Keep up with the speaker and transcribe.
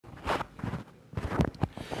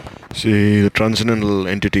See, the transcendental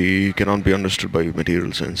entity cannot be understood by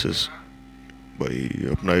material senses. By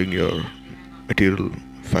applying your material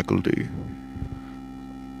faculty,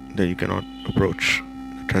 then you cannot approach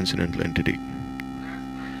the transcendental entity.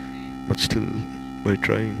 But still, by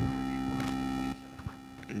trying,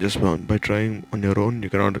 just by trying on your own, you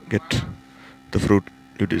cannot get the fruit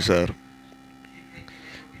you desire.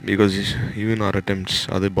 Because even our attempts,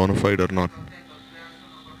 are they bona fide or not?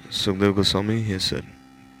 Sukdev Goswami, he said,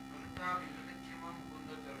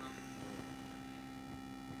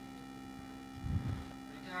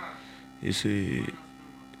 you see,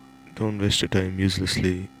 don't waste your time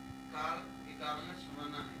uselessly.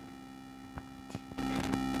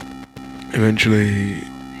 Eventually,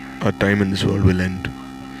 our time in this world will end.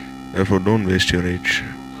 Therefore, don't waste your age.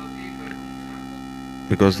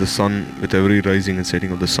 Because the sun, with every rising and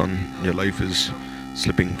setting of the sun, your life is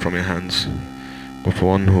slipping from your hands. But for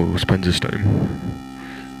one who spends his time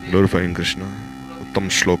glorifying Krishna, Uttam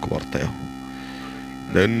Shlok Vartaya,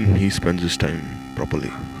 then he spends his time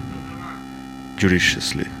properly,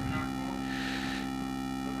 judiciously.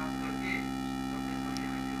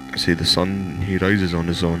 See, the sun, he rises on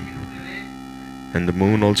his own, and the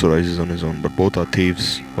moon also rises on his own, but both are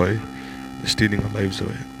thieves. Why? They're stealing our lives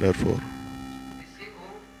away.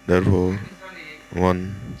 Therefore,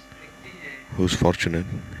 one who's fortunate,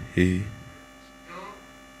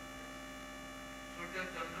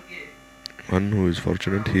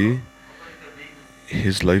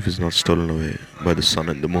 his life is not stolen away by the sun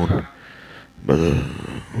and the moon, by the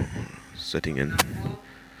setting and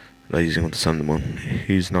rising of the sun and the moon.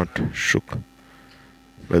 He is not shook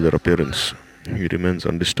by their appearance. He remains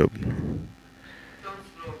undisturbed.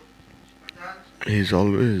 He is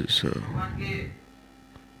always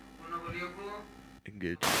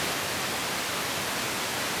engaged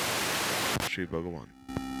Sri Bhagavan,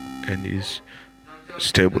 and he is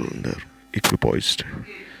stable in there, equipoised.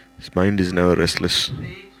 His mind is never restless.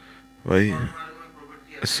 Why?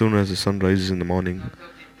 As soon as the sun rises in the morning,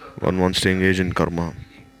 one wants to engage in karma,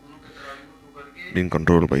 being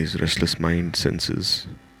controlled by his restless mind, senses.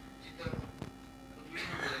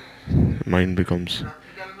 Mind becomes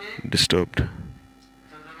disturbed.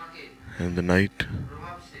 And the night,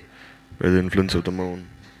 by the influence of the moon,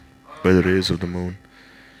 by the rays of the moon,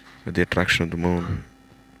 by the attraction of the moon,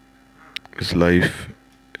 his life,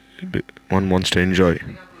 one wants to enjoy.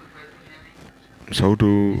 So how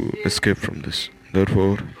to escape from this?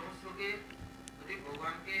 Therefore,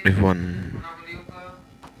 if one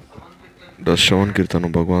does Shravan Kirtan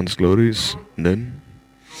of Bhagwan's glories, then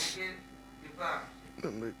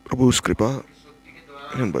by Prabhu's Kripa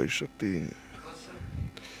and by Shakti,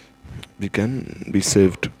 we can be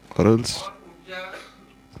saved, or else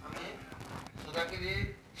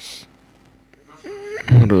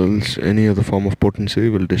any other form of potency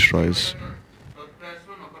will destroy us.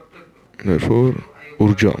 Therefore,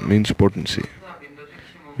 Urja means potency,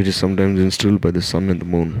 which is sometimes instilled by the sun and the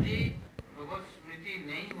moon.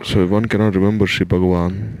 So if one cannot remember Sri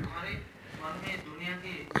Bhagavan,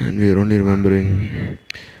 and we are only remembering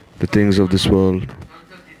the things of this world,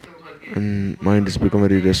 and mind has become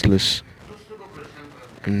very restless,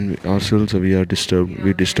 and ourselves we are disturbed,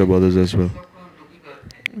 we disturb others as well.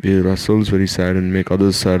 We are ourselves very sad and make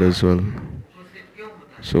others sad as well.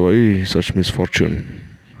 So why such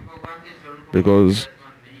misfortune? Because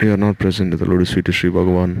we are not present at the lotus feet of Sri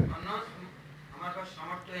Bhagavan,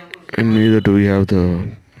 and neither do we have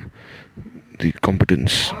the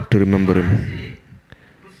competence to remember him.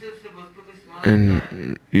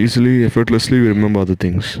 And easily, effortlessly we remember other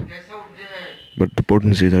things. But the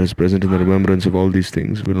potency that is present in the remembrance of all these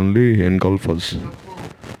things will only engulf us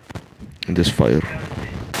in this fire.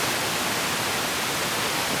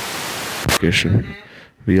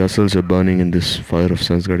 We ourselves are burning in this fire of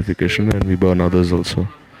sense gratification, and we burn others also.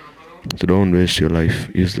 So don't waste your life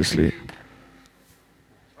uselessly.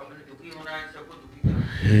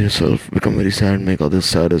 You yourself become very sad and make others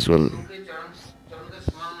sad as well.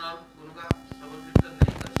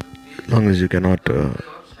 As long as you cannot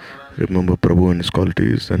remember Prabhu and his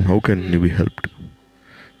qualities, then how can you be helped?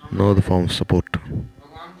 No other form of support.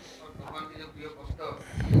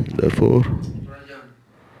 Therefore,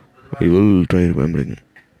 we will try remembering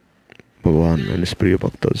Bhagavan and his Priya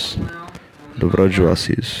Bhaktas, the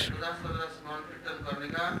Vrajvasis.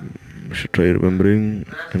 We should try remembering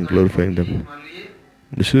and glorifying them.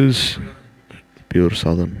 This is pure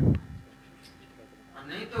sadhana.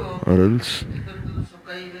 Or else,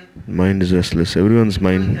 mind is restless. Everyone's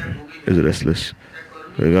mind is restless.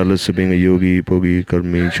 Regardless of being a yogi, pogi,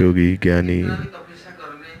 karmi, chogi, gyani,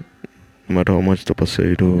 no matter how much tapasya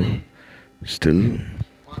you do, still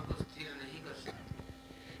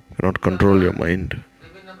cannot control your mind.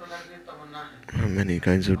 Many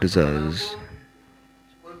kinds of desires,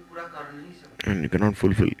 and you cannot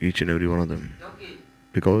fulfill each and every one of them.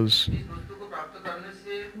 Because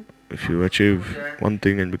if you achieve one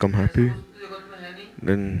thing and become happy,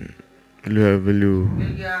 then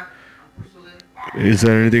is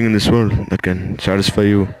there anything in this world that can satisfy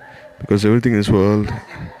you? Because everything in this world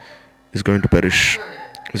is going to perish,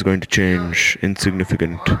 is going to change,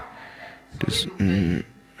 insignificant. It is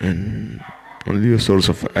and only a source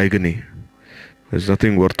of agony. There's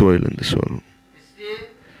nothing worthwhile in this world.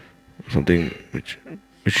 Something which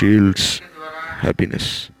yields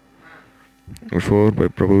happiness. Therefore, by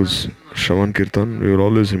Prabhu's Shravan Kirtan, we will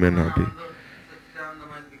always remain happy.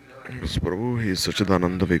 Because Prabhu, he is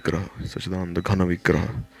Sachidananda Vigraha, Sachidananda Ghana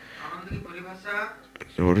Vigraha.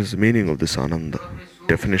 So what is the meaning of this Ananda?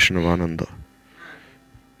 Definition of Ananda.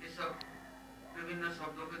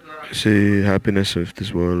 See, happiness of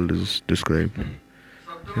this world is described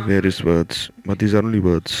in various words, but these are only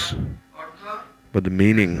words. But the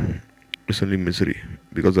meaning is only misery,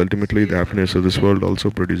 because ultimately the happiness of this world also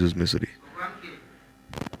produces misery.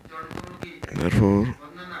 Therefore,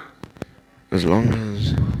 as long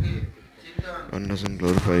as one doesn't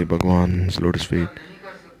glorify Bhagwan's lotus feet,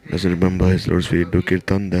 doesn't remember his lotus feet, do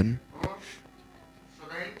kirtan, then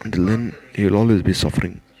until then he will always be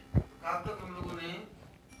suffering.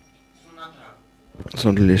 So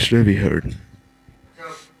until yesterday we heard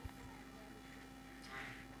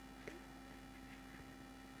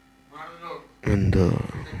when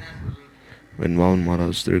Vaman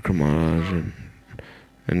Maharaj, Trikram Maharaj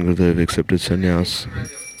and Gurudev accepted sannyas.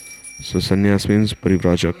 So sannyas means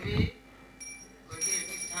parivrajak.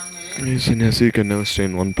 A sannyasi can never stay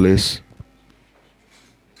in one place.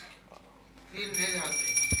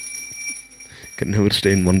 Can never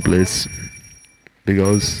stay in one place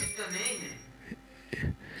because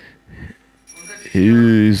he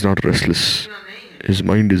is not restless. His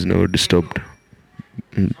mind is never disturbed.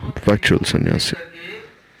 Factual sannyasi.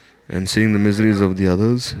 And seeing the miseries of the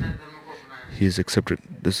others, he is accepted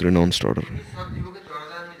this renounced order.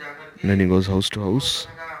 And then he goes house to house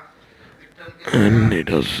and he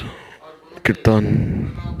does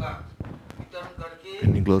kirtan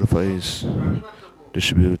and he glorifies,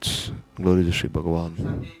 distributes glory to Sri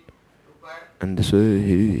Bhagavan. And this way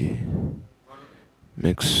he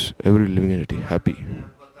makes every living entity happy,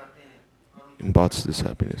 imparts this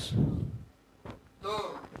happiness.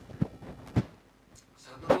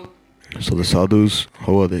 So the sadhus,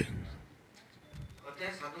 how are they?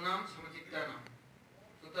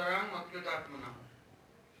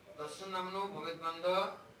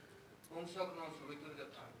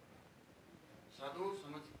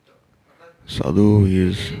 Sadhu, he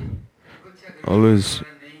is always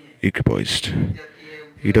equipoised.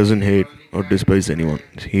 He doesn't hate or despise anyone.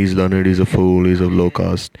 He is learned, he is a fool, he is of low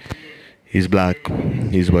caste, he is black,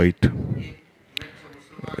 he is white,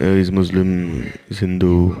 he is Muslim, he is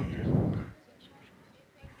Hindu.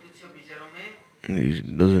 He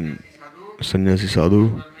doesn't, sannyasi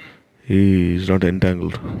sadhu, he is not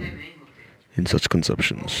entangled in such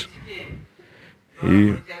conceptions.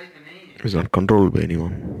 He is not controlled by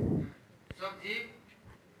anyone.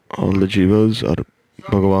 All the jivas are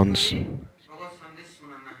Bhagavan's.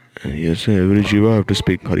 And yes, every jiva have to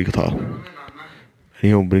speak Harikatha.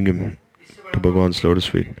 Anyhow, bring him to Bhagavan's lotus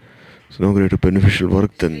feet. It's no greater beneficial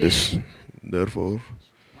work than this. Therefore,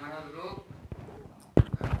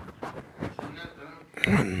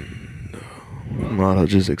 when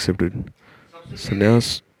Maharaj is accepted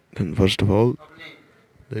sannyas, then first of all,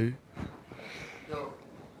 they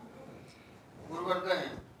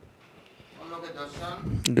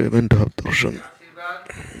went to have darshan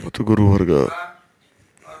with the Guru Varga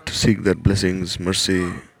to seek their blessings,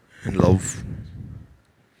 mercy and love,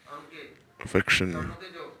 affection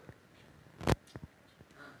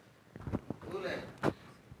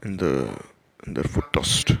in their foot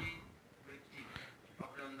dust,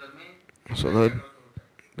 so that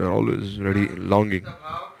they are always ready, longing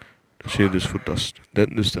to shave this foot dust.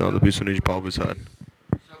 Then this Trinadapi Sunij Bhav is had.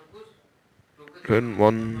 When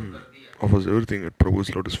one offers everything at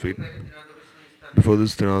Prabhu's lotus feet, before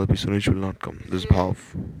this Trinadapi Sunij will not come, this Bhav.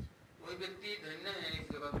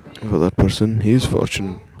 For that person, he is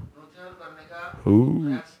fortunate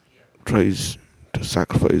who tries to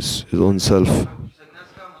sacrifice his own self.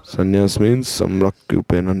 Sannyas means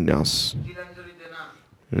samrakyupena nyas.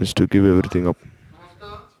 It is to give everything up.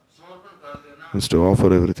 It is to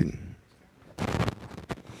offer everything.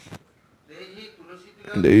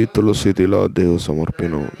 Dehi tulasi tila deho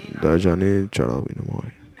samarpino dajane chada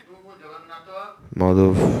vinamoy.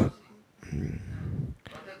 Madhav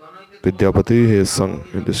Vidyapati has sung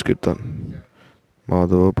in this kirtan.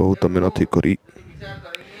 Madhava Bahutaminati Kori.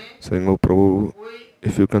 Saying, Oh Prabhu,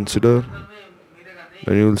 if you consider,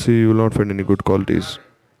 then you will see you will not find any good qualities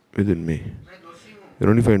within me. You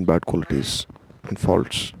only find bad qualities and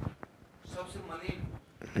faults.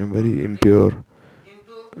 I am very impure,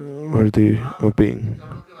 worthy of being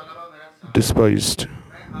despised.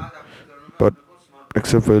 But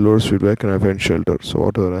except for your Lord's feet, where can I find shelter? So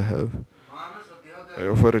whatever I have, I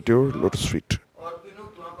offer at your lotus feet.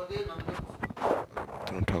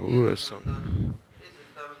 Thakur has sung.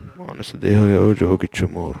 Manas deho jo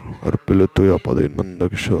kichumor, arpilato yapade nanda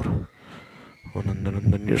kishore.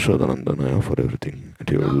 Anandanandan Yashodanandan, I offer everything at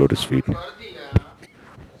your lotus feet.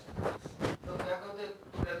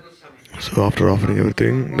 So after offering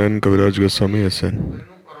everything, then Kaviraj Goswami has said,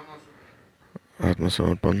 Atma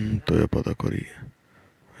Samarpan Toya Pada Kori.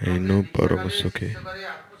 Aino Paramasukhe.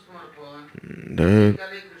 There,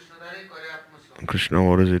 Krishna,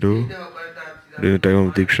 what does he do? During the time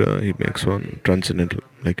of Diksha, he makes one transcendental,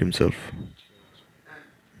 like himself.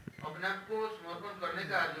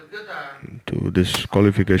 To this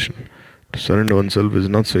qualification, to surrender oneself is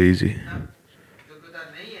not so easy.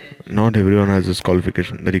 Not everyone has this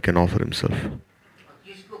qualification that he can offer himself.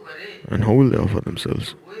 And how will they offer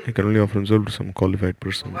themselves? He can only offer himself to some qualified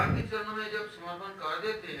person.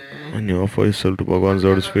 When you offer yourself to Bhagavan's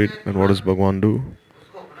lotus feet, then what does Bhagavan do?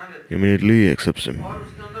 Immediately he accepts him.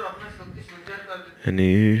 And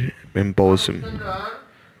he empowers him.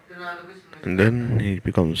 And then he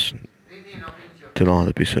becomes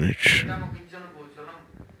Tinadapi Sunich.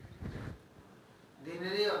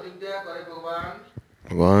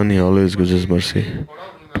 Bhagavan, he always gives his mercy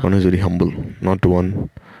to one who is very humble, not to one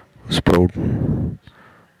who is proud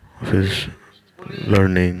of his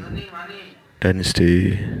learning,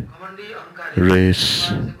 dynasty,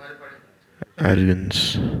 race,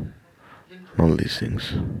 arrogance, all these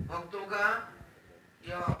things.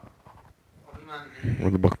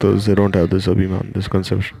 But the bhaktas, they don't have this abhiman, this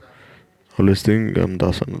conception. Always think, I'm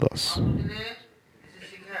das and das.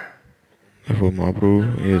 Therefore,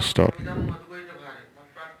 Mahaprabhu, he has taught.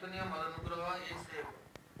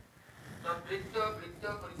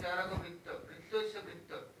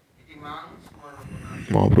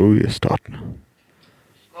 Mahaprabhu, he has taught.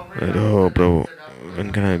 Right, oh, Prabhu,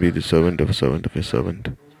 when can I be the servant of a servant of a servant?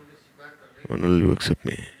 When will you accept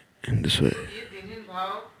me in this way?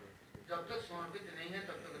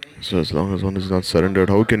 So as long as one is not surrendered,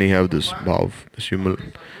 how can he have this bhav, this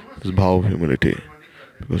bhav of humility?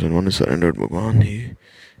 Because when one is surrendered, Bhagavan, he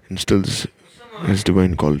instills his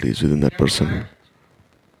divine qualities within that person.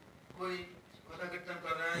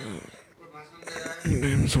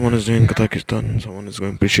 When someone is doing Katha Kirtan, someone is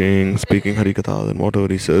going preaching, speaking Hari Katha, then whatever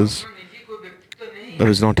he says, that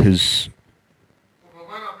is not his.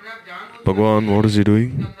 Bhagavan, what is he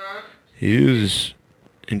doing? He is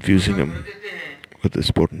infusing him with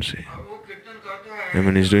this potency. And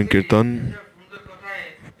when he's doing Kirtan,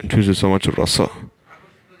 infuses so much rasa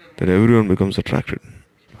that everyone becomes attracted.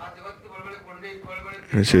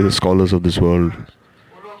 I say the scholars of this world,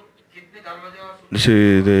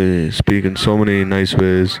 they speak in so many nice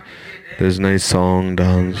ways. There's nice song,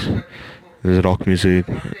 dance, there's rock music,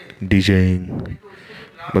 DJing.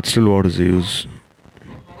 But still, what is the use?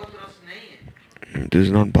 This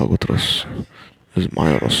is not Bhagavad Ras. This is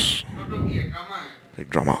Maya Ras. Like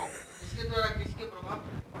drama.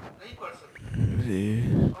 See,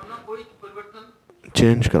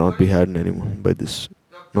 change cannot be had in anyone by this.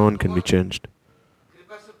 No one can be changed.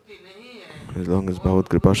 As long as Bhagavad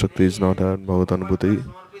Kripa Shakti is not had, Bhagavad Anubhuti,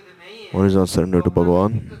 one is not surrendered to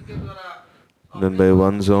Bhagavan, then by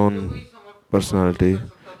one's own personality,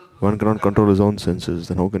 one cannot control his own senses,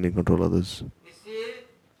 then how can he control others?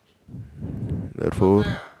 Therefore,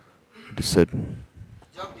 it is said,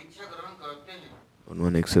 when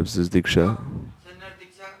one accepts this Diksha,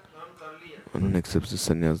 when one accepts this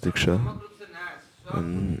Sannyas Diksha,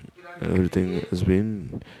 then everything has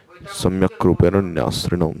been Samyak Rupena Nyas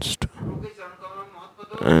renounced.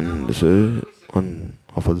 And this way, one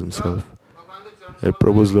offers himself at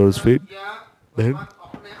Prabhu's Lord's feet. Then,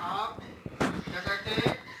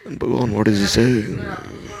 and Bhagavan, what does he say?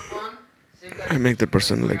 I make that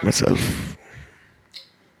person like myself.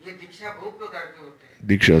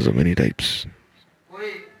 Dikshas are many types.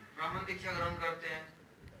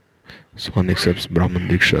 So one accepts Brahman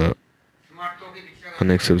Diksha,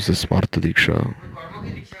 one accepts the Smarta Diksha,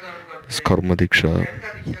 this Karma Diksha,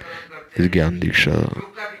 this Gyan Diksha,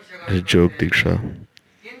 this Jog Diksha.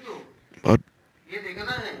 But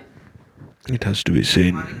it has to be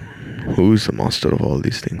seen, who is the master of all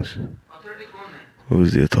these things? Who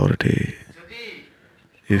is the authority?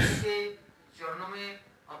 if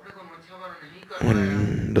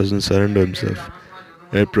one doesn't surrender himself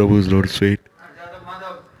at Prabhu's Lord's feet,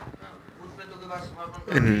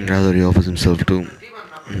 and rather he offers himself to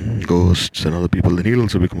ghosts and other people, then he'll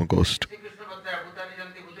also become a ghost.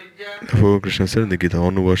 Therefore, Krishna said in the Gita,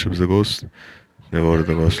 one who worships the ghost, devour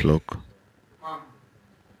the ghost lok.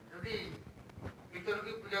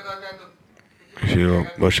 If you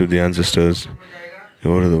worship the ancestors, you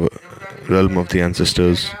go to the realm of the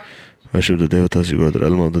ancestors. Worship the devatas, you go to the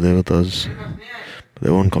realm of the devatas. But they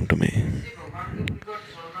won't come to me.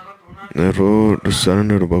 Therefore, to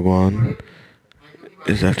surrender to Bhagavan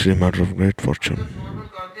is actually a matter of great fortune.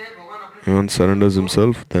 When one surrenders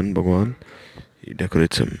himself, then Bhagavan, he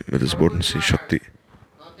decorates him with his potency, Shakti.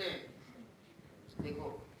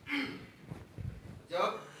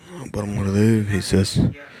 Param Gurudev, he says,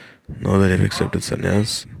 now that you've accepted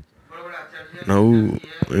sannyas, now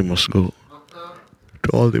we must go to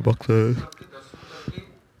all the bhaktas,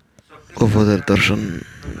 go for their darshan.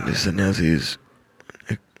 The sannyasis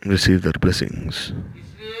receive their blessings.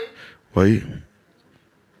 Why?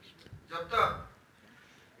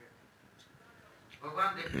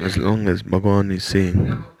 As long as Bhagavan is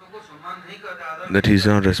saying that he is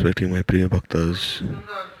not respecting my Priya Bhaktas,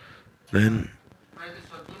 then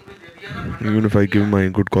even if I give my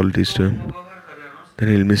good qualities to him, then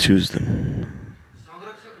he will misuse them.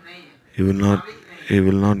 He will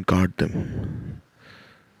not guard them,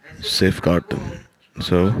 safeguard them.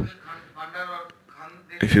 So,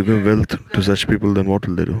 if you give wealth to such people, then what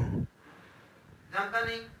will they do?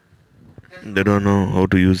 They don't know how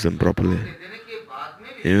to use them properly.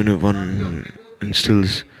 Even if one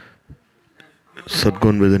instills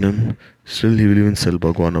Sadgun within him, still he will even sell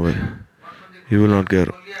Bhagwan away. He will not care.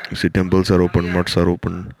 You see, temples are open, mats are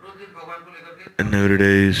open, and every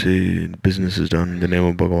day you see business is done in the name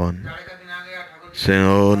of Bhagavan. Saying,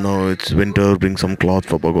 oh no, it's winter, bring some cloth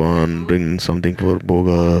for Bhagavan, bring something for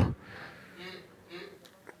Bhoga.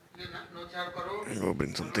 Go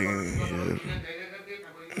bring something here.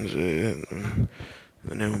 Say, in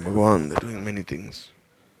the name of Bhagavan, they're doing many things.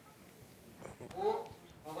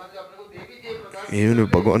 Even if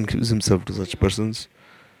Bhagavan gives himself to such persons,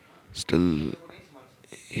 still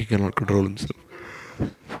he cannot control himself.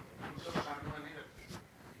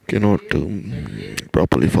 Cannot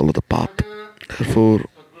properly follow the path. Therefore,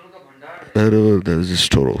 wherever there is a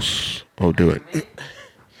storehouse of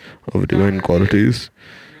divine qualities,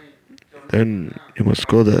 then you must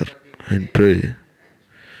go there and pray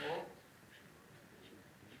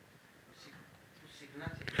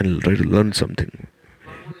and try to learn something.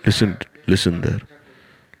 Listen there.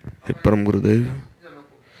 The Param Gurudev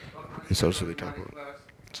and Saraswati Thakur.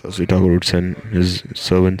 Saraswati Thakur would send his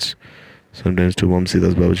servants sometimes to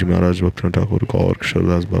Vamsidas Babaji Maharaj, Bhaktivinoda Thakur, Kaur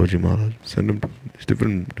Kishoredas Babaji Maharaj. Send them to these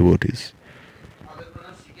different devotees.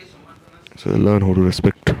 So they learn how to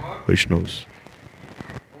respect Vaishnavas.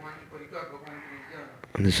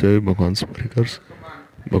 And they say Bhagwan's parikars,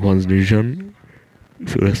 Bhagwan's Nirjan,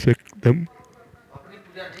 if you respect them,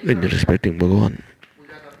 then you're respecting Bhagavan.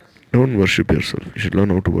 Don't worship yourself. You should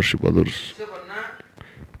learn how to worship others.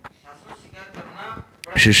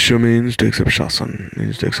 Shishya means to accept shasan,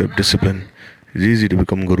 means to accept discipline. It's easy to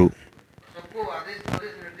become guru.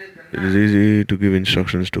 It is easy to give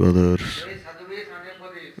instructions to others.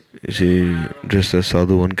 You see, just as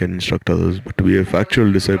sadhu, one can instruct others, but to be a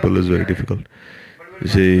factual disciple is very difficult. You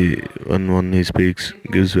see, when one he speaks,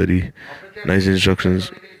 gives very nice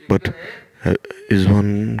instructions, but is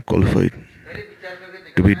one qualified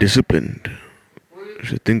to be disciplined? You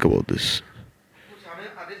should think about this.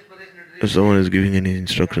 If someone is giving any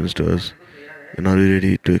instructions to us, then are we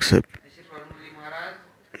ready to accept?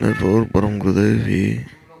 Therefore, Param Gurudev,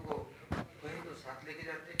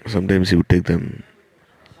 sometimes he would take them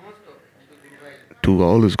to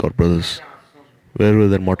all his god brothers, wherever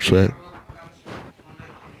their mats were.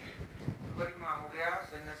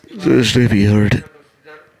 So yesterday we heard,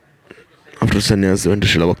 after sannyas, they went to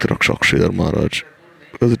Srila Bhakti Rakshak Sridhar Maharaj,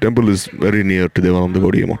 because the temple is very near to Devananda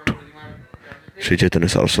Gaudiya Mutt, Sri Chaitanya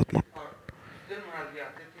Saraswat Mutt.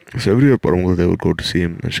 So every year Param Gurudev would go to see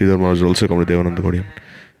him, and Sridhar Maharaj would also come to Devananda Gaudiya Mutt.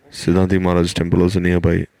 Siddhanti Maharaj's temple also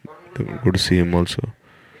nearby, they would go to see him also.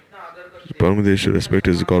 So Param Gurudev should respect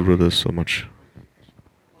his god brothers so much.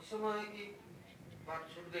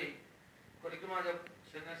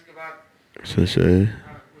 So say,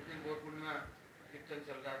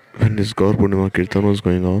 when this Gaur Purnima Kirtan was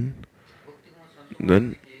going on,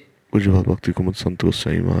 then Pujya Bhakti Kumud Sant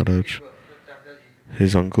Goswami Maharaj,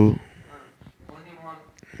 his uncle,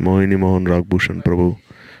 Mohini Mohan Ragbhushan Prabhu,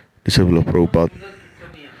 disciple of Prabhupada,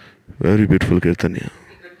 very beautiful Kirtaniya.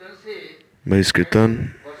 By his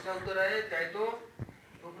Kirtan,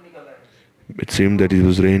 It seemed that it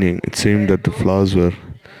was raining. It seemed that the flowers were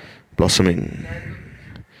blossoming.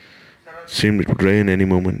 It seemed it would rain any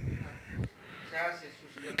moment.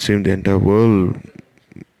 It seemed the entire world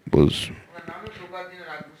was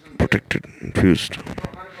protected, infused.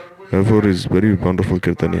 Therefore, his very wonderful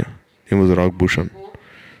Kirtanya. He was Rag Bhushan.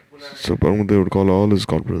 So Paramude would call all his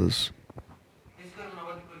god brothers,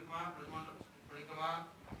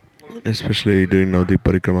 especially during Navdeep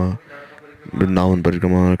Parikrama, Vrindavan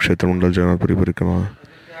Parikrama, Kshetramandal Jagannathpuri Parikrama,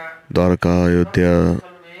 Dwarka, Ayodhya,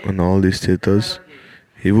 and all these theatres.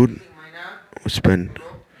 He would spend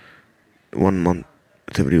 1 month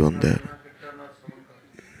with everyone there.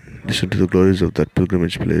 Listen to the glories of that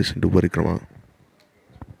pilgrimage place into Parikrama.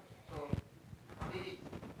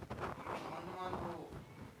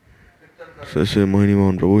 So Mohini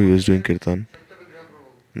Mohan Prabhu, he was doing Kirtan.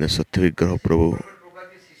 And the Satyavigraha Prabhu,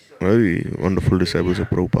 very wonderful disciples of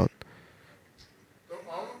Prabhupada.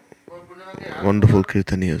 Wonderful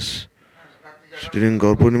Kirtaniyas. So during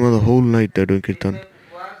Gaur Purnima, the whole night they're doing Kirtan.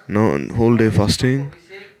 No, whole day fasting,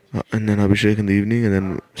 and then Abhishek in the evening, and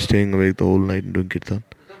then staying awake the whole night and doing Kirtan.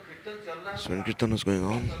 So when Kirtan was going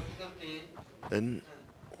on, then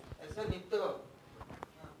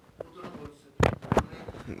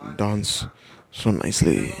dance so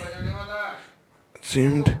nicely. It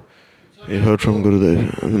seemed he heard from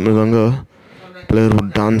Gurudev. And the Mridanga player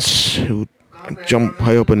would dance, he would jump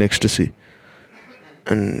high up in ecstasy,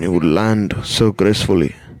 and he would land so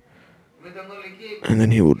gracefully. And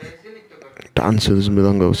then he would dance with his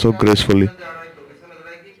Mridanga so gracefully.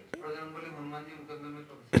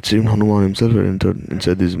 It seemed Hanuman himself had entered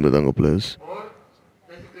inside these Mridanga players.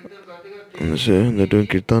 And they're doing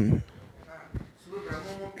Kirtan.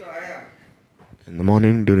 In the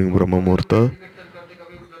morning during Brahma Muhurta,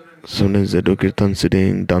 sometimes they do Kirtan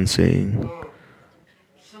sitting, dancing.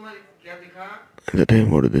 At the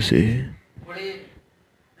time, what do they say?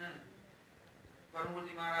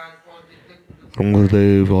 From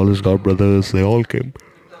Gurudev, all his god brothers, they all came.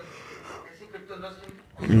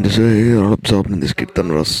 And they say, all absorbed in this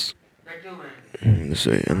Kirtan Ras. They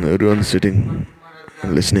say, and everyone sitting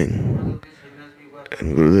and listening.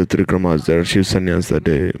 And Gurudev Trikramas, there are Shiv Sanyas that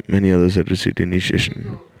day, many others had received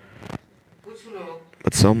initiation.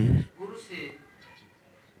 But some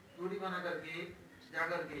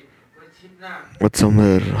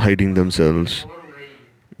were hiding themselves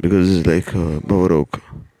because it's like Bhavarok.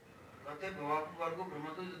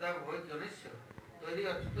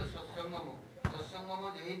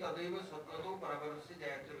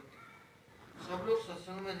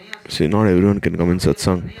 See, not everyone can come in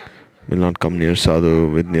satsang, will not come near sadhu,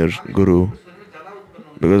 with near guru,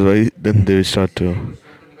 because why? Then they start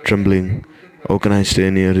trembling. How can I stay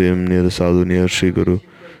near him, near the sadhu, near Sri Guru?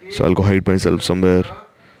 So I'll go hide myself somewhere,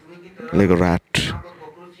 like a rat,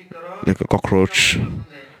 like a cockroach,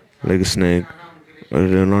 like a snake. But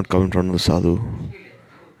they will not come in front of the sadhu.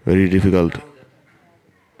 Very difficult.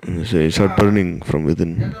 So you start burning from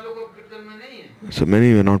within. So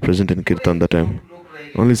many were not present in Kirtan that time.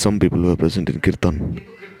 Only some people were present in Kirtan.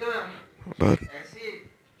 But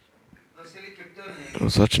it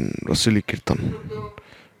was such an Rasili Kirtan.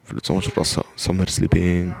 With so much rasa. Some were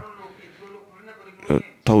sleeping.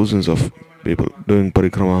 Thousands of people doing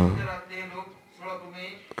parikrama.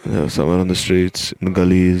 Some were on the streets, in the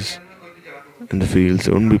gullies, in the fields.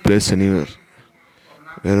 They wouldn't be placed anywhere.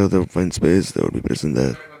 Wherever they would find space, they would be present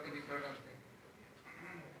there.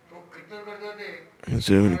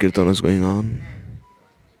 So when Kirtan was going on,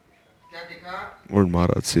 what did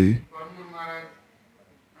Maharaj see?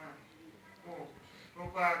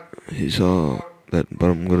 He saw that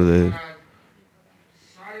Param Gurudev,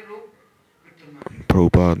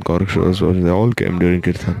 Prabhupada, Gorakshas, they all came during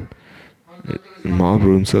Kirtan.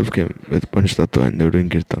 Mahaprabhu himself came with Panchtattva and they were doing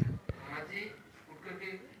Kirtan.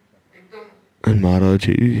 And Maharaj,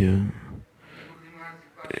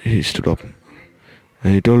 he stood up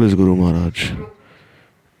and he told his Guru Maharaj,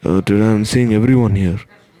 today I am seeing everyone here.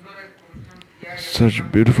 Such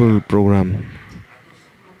beautiful program.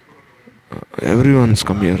 Everyone's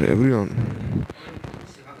come here, everyone.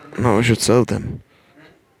 Now I should serve them.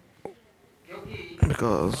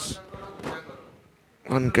 Because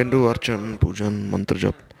one can do Archan, Pujan, Mantra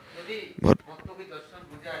Jap. But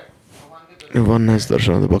if one has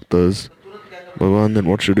darshan of the bhaktas, Bhagavan, then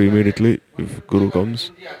what should do immediately? If Guru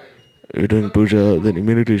comes, if you're doing puja, then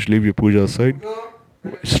immediately you should leave your puja aside,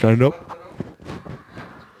 stand up,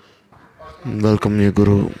 welcome your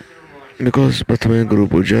Guru. Because Prathame Guru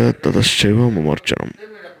Puja, Tadascheva Mamarchanam.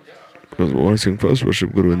 Because one thing first,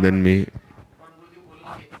 worship Guru and then me.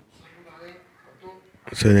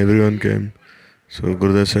 So everyone came. So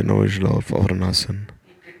Gurudev said, now we should offer an asan.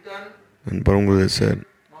 And Param Gurudev said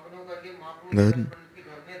that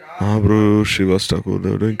Mahaprabhu Srivas Thakur,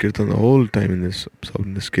 they were doing kirtan the whole time in this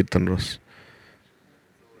kirtan ras.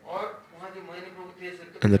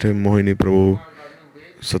 And that time Mohini Prabhu,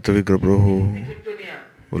 Satyavigra Prabhu,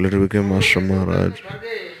 who later became Ashram Maharaj,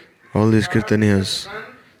 all these kirtaniyas,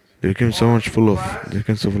 they became so full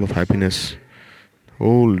of happiness.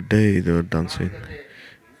 Whole day they were dancing.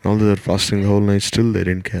 Although they were fasting the whole night, still they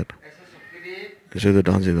didn't care. So they're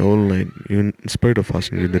dancing the whole night, even in spite of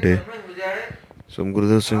fasting during the day. So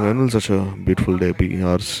Gurudev saying, when will such a beautiful day be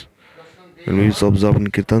ours? When we observe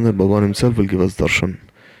in Kirtan that Bhagavan himself will give us darshan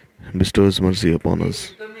and bestow his mercy upon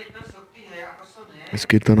us. This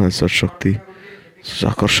Kirtan has such Shakti, such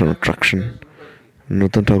akarshan, attraction.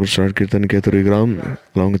 Nutan Thakur started Kirtan Keturi Gram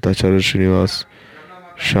along with Acharya Srinivas,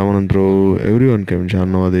 Shamanand Prabhu, everyone came,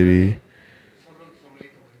 Jhanava Devi.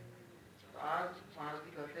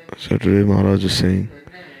 So today Maharaj is saying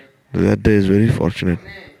that day is very fortunate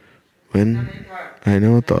when I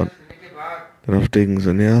never thought that after taking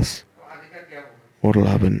sannyas, what will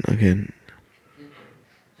happen again?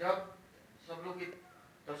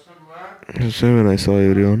 So when I saw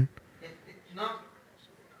everyone,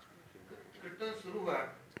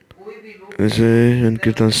 they say when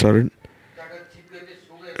Kirtan started,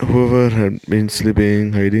 whoever had been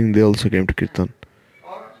sleeping, hiding, they also came to Kirtan.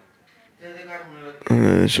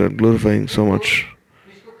 They started glorifying so much.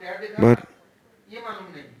 But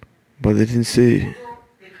they didn't say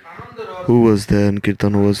who was there in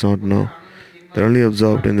Kirtan, who was not. No. They only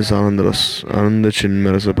observed in this Anandaras, Ananda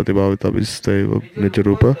Chinmaya Rasa Pratibhavita Vistaiva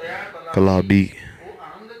Nityarupa Kalabi.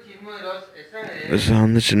 This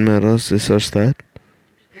Ananda Chinmaya Rasa is such that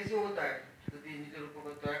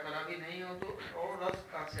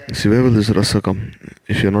see, where will this rasa come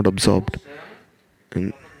if you are not absorbed?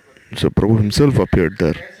 And so Prabhu himself appeared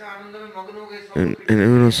there. And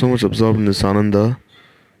everyone was so much absorbed in this Ananda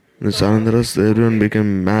rasa, everyone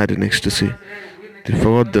became mad in ecstasy. They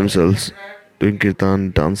forgot themselves, doing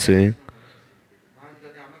kirtan, dancing.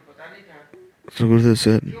 So Gurudev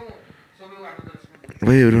said,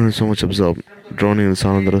 why everyone is so much absorbed, drowning in this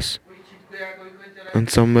Ananda rasa? And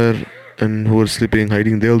somewhere, and who were sleeping,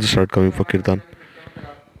 hiding, they also start coming for kirtan.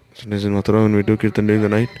 Sometimes in Mathura when we do kirtan during the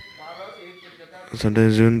night,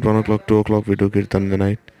 sometimes even 1 o'clock, 2 o'clock we do kirtan in the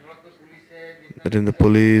night. But in the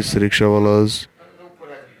police, rickshawalas,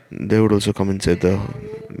 they would also come inside they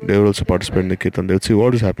would also participate in the kirtan. They would see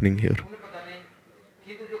what is happening here.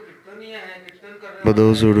 But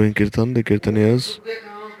those who are doing kirtan, the kirtaniyas,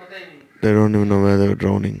 they don't even know where they are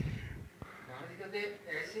drowning.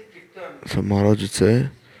 So Maharaj would say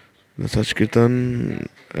that such kirtan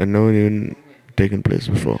had never even taken place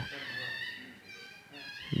before.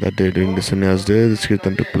 That day during the sannyas day, this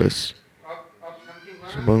kirtan took place.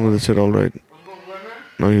 So Bhagavan said, alright,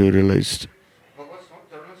 now you realized.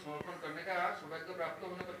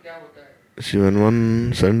 See, when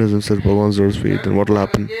one surrenders himself to Bhagavan's Lord's feet, then what will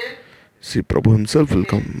happen? See, Prabhu himself will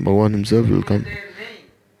come, Bhagavan himself will come.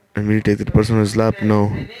 And will he take that person on his lap? No.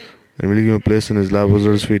 And will he give him a place in his lap, Bhagavan's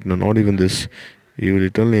Lord's feet? No, not even this. He will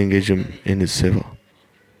eternally engage him in his seva.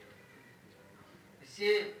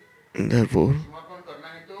 And therefore,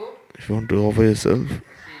 if you want to offer yourself,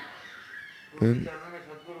 then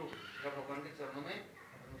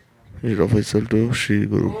you offer yourself to Sri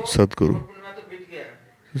Guru, Sadguru.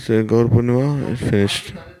 So say Gaur Purnima is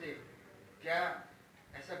finished.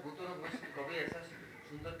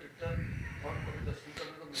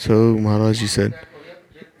 So Maharaj said,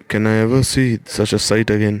 can I ever see such a sight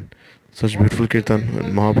again? Such beautiful kirtan?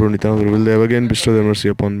 And Mahaprabhu Nityananda, will they ever again bestow their mercy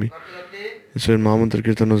upon me? So when Mahamantra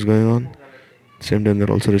Kirtan was going on, same time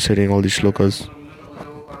they're also reciting all these shlokas.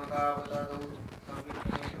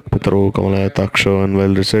 Pitaro Kamalaya Taksha, and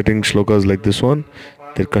while reciting shlokas like this one,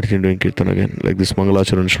 they're continuing doing kirtan again, like this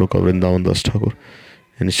Mangalacharan shloka of Vrindavan Das Thakur.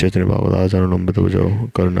 In Chaitanya Bhagavad Ajaranam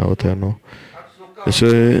Bidavajao Karunavatayanam. This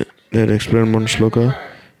way they had explained one shloka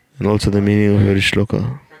and also the meaning of every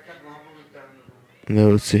shloka. And they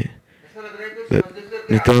would see that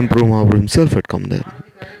Nityananda Prabhu Mahaprabhu himself had come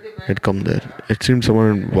there. It seemed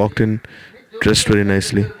someone had walked in dressed very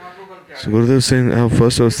nicely. So Gurudev was saying,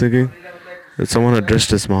 first I was thinking that someone had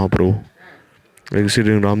dressed as Mahaprabhu. Like you see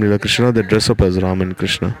during Ram Leela Krishna, they dress up as Ram and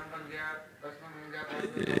Krishna.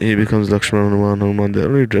 He becomes Lakshmana, Hanuman, they're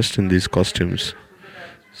only dressed in these costumes.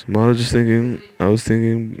 So Maharaj is thinking, I was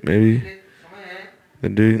thinking maybe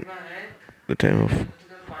that during the time of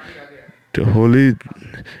Holi,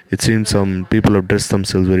 it seems some people have dressed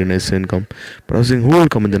themselves very nicely and come. But I was saying, who will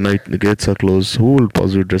come in the night? The gates are closed. Who will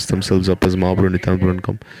possibly dress themselves up as Mahaprabhu and Nityananda and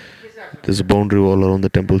come? There's a boundary wall around the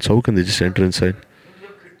temple, so how can they just enter inside?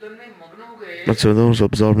 But Sridhar was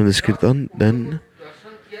absorbed in this kirtan. Then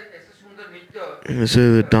they say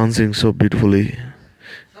the dancing so beautifully,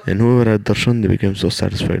 and whoever had darshan, they became so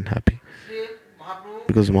satisfied and happy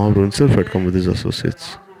because Mahaprabhu himself had come with his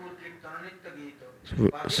associates.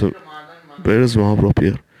 So where does Mahaprabhu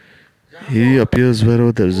appear? He appears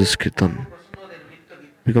wherever there is this kirtan.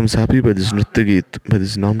 Becomes happy by this nritya geet, by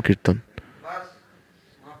this nam kirtan.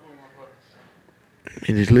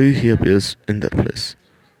 Immediately he appears in that place.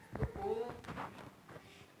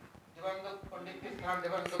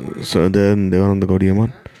 So then Devananda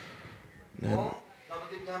Gaudiyaman. Then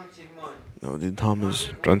Navadip Dham is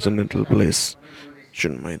transcendental place.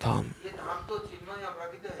 Chinmay Dham.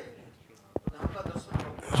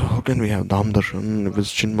 So how can we have Dham Darshan if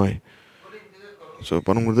it's Chinmay? So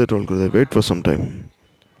Param Gurudev told Gurudev, wait for some time.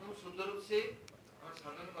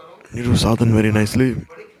 You do sadhan very nicely.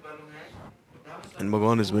 And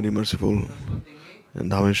Bhagavan is very merciful.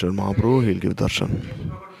 And Dhameshwar Mahaprabhu, he'll give darshan.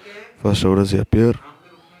 First, how does he appear?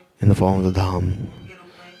 In the form of the Dham,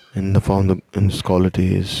 in the form of in his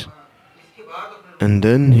qualities. And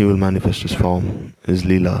then he will manifest his form, his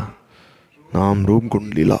Leela. Nam Roop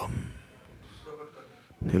Gund Leela.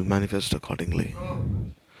 He will manifest accordingly.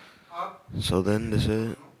 So then they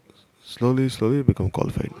say, slowly become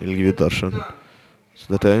qualified. He'll give you darshan.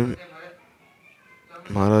 So the time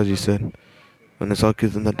Maharaj said, when I saw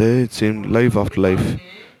Kirtan that day, it seemed life after life.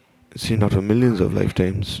 It seemed after millions of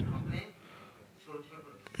lifetimes.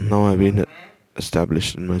 Now I've been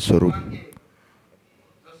established in my Swarup.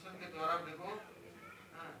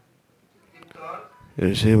 You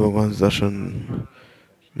receive Bhagavan's darshan,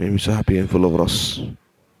 made me so happy and full of ras.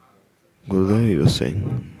 Gurudev, he was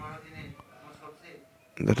saying.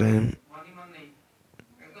 That time,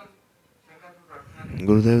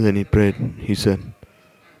 Gurudev, then he prayed. He said,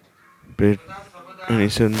 and he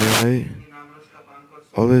said, may I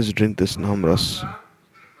always drink this Nam Ras.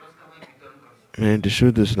 May I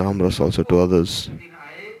distribute this Nam Ras also to others.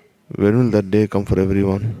 When will that day come for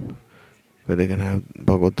everyone? Where they can have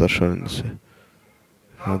Bhagavad Darshan and say,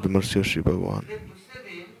 have the mercy of Sri Bhagavan.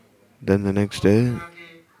 Then the next day,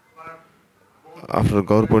 after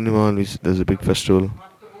Gaur Purnima, there's a big festival.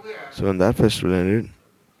 So when that festival ended,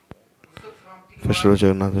 festival of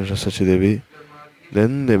Jagannath and Sachi Devi,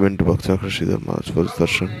 then they went to Bhakti Sridhar Maharaj for his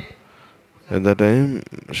darshan. At that time,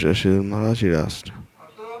 Sridhar Maharaj he asked,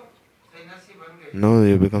 now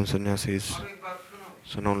you become sannyasis.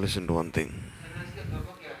 So now listen to one thing.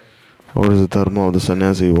 What is the dharma of the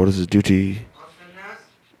sannyasi? What is his duty?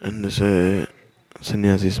 And they say,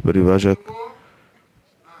 sannyasis parivrajak.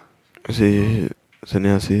 Say,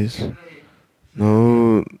 sannyasis.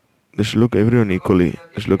 No, they should look everyone equally.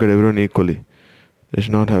 They should look at everyone equally. They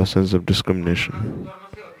should not have a sense of discrimination.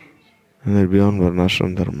 And they're beyond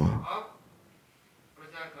varnashram dharma.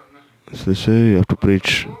 So they say you have to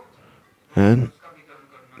preach and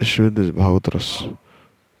distribute this Bhagavatas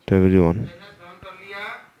to everyone.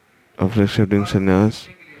 After accepting sannyas,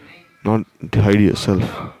 not to hide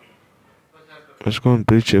yourself. Just go and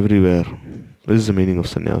preach everywhere. This is the meaning of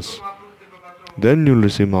sannyas. Then you'll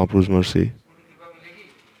receive Mahaprabhu's mercy.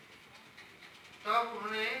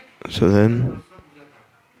 So then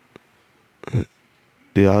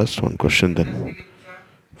they asked one question then.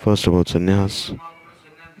 First about sannyas.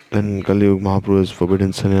 Then Kali Yuga Mahaprabhu has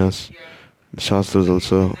forbidden sannyas. The Shastras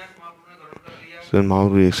also. So then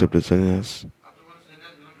Mahaprabhu accepted sannyas.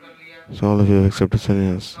 So all of you have accepted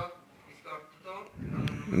sannyas.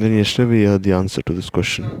 Then yesterday we heard the answer to this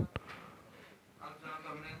question.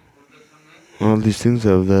 All these things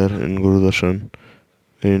are there in Guru Darshan.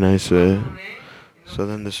 Very nice way. So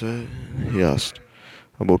then this way he asked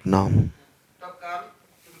about Nam.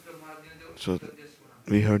 So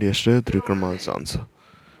we heard yesterday Trivikramal's answer.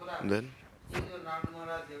 And then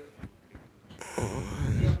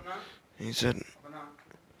he said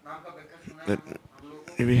that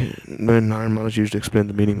when Narayan Maharaj used to explain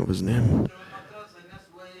the meaning of his name,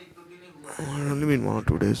 it only been 1 or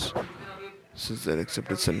 2 days since they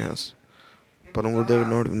accepted sannyas. Param Gurudev had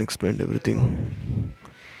not even explained everything.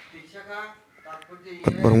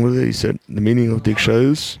 But Param Gurudev, he said the meaning of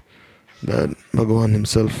Diksha is that Bhagavan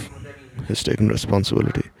himself has taken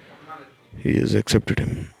responsibility. He has accepted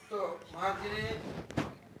him.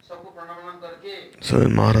 So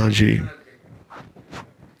then Maharaji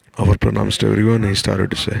offered pranams to everyone and he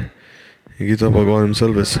started to say, Gita Bhagavan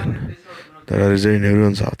himself has said that I reside in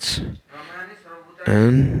everyone's hearts.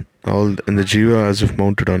 And the jiva, as if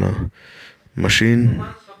mounted on a machine,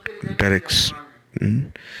 directs,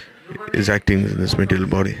 is acting in this material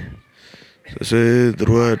body. So say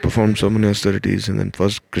Dhruva had performed so many austerities, and then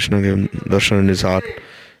first Krishna gave him darshan in his heart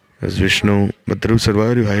as Vishnu. But Dhruva said, why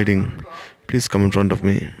are you hiding? Please come in front of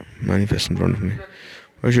me, manifest in front of me.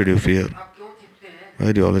 Why should you fear? Why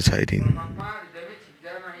are you always hiding?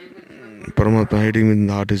 Paramatma hiding in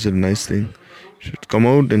the heart is a nice thing. You should come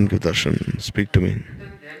out and give darshan. Speak to me.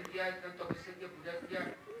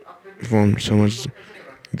 Perform so much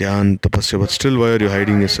dhyan, tapasya, but still why are you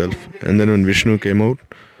hiding yourself? And then when Vishnu came out,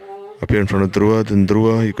 appeared in front of Dhruva, then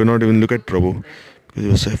Dhruva, he could not even look at Prabhu because he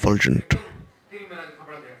was so effulgent.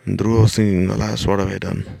 And Dhruva was thinking, alas, what have I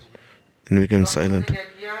done? And he became silent.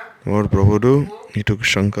 What did Prabhu do? He took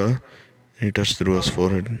Shankha and he touched Dhruva's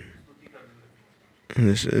forehead.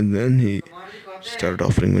 And then he started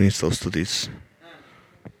offering many stutis.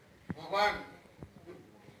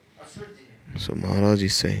 So Maharaj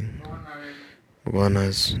is saying, Bhagavan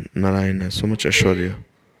has, Narayan has so much Aishwarya.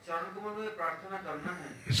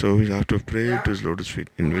 So we have to pray to his lotus feet.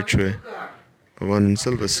 In which way? Bhagavan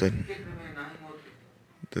himself has said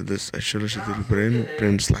that this Aishwarya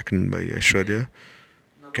Prem slackened by Aishwarya,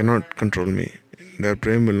 cannot control me. Their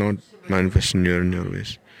Prem will not manifest in your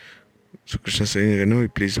ways. So Krishna is saying, I cannot be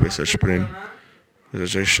pleased by such Prem,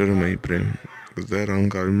 such Aishwarya Prem, because their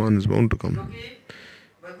Ahankar is bound to come.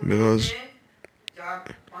 Because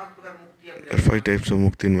there are 5 types of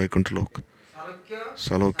mukti in Vaikuntha Lok.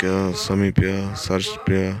 Salokya, Samipya,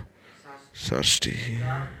 Sarshpriya, Sarshti.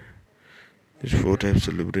 These 4 types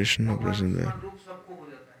of liberation are present there.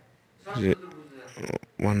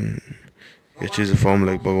 One achieves a form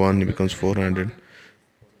like Bhagavan, he becomes 400.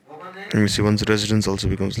 And we see one's residence also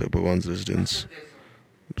becomes like Bhagavan's residence.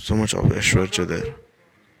 So much of Aishwarya there.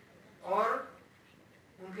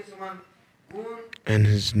 And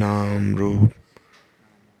his Naam, Roop,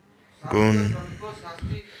 Gun,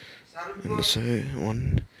 and say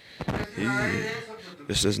one,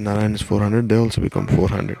 just as Narayan is 400, they also become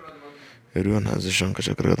 400. Everyone has the Shankha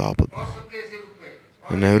Chakra Gadapad.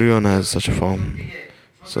 And everyone has such a form.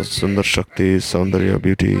 Such Sundar Shakti, Saundarya,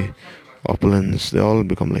 beauty, opulence, they all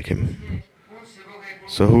become like him.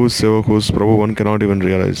 So who is Sevak, who is Prabhu, one cannot even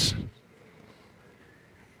realize.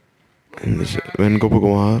 When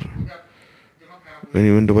Gopakumar, when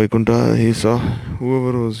he went to Vaikuntha, he saw,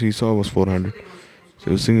 he saw was 400. So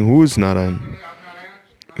he was singing, who is Narayan?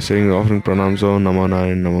 He's saying, offering pranams, oh, Namo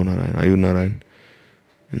Narayan, Namo Narayan, Ayu Narayan.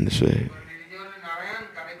 In this way.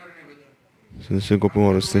 So this way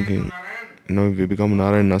Gopakumar was thinking, if we become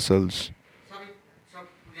Narayan ourselves,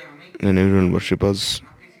 then everyone will worship us.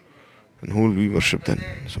 And who will we worship then?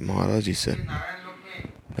 So Maharaj he said,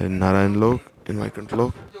 in Narayan Lok, in Vaikuntha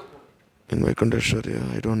Lok, in Vaikuntha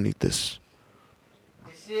Aishwarya, I don't need this.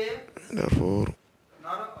 Therefore,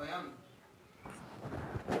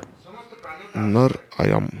 Nar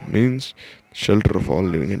Ayam means shelter of all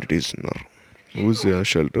living entities. Nar. Who is their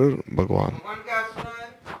shelter? Bhagavan.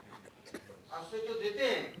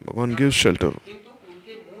 Bhagavan gives shelter.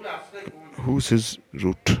 Who is his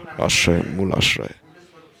root? Ashraya, Mool Ashraya.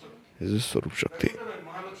 This is Swarup Shakti.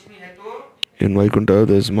 In Vaikuntha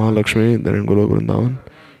there is Mahalakshmi, then in Golok Vrindavan,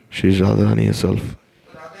 she is Radharani herself.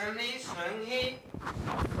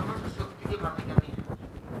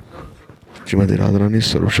 Srimati Radharani is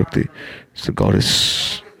Swarup Shakti. She's the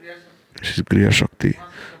goddess. She's Kriya Shakti.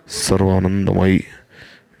 Sarvanandamai.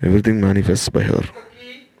 Everything manifests by her.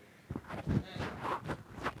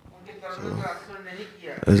 So,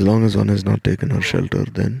 as long as one has not taken her shelter,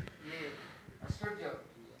 then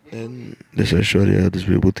this Aishwarya, this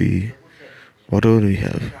Vibhuti, whatever we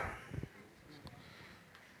have,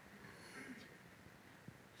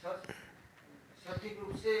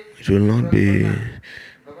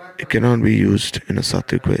 it cannot be used in a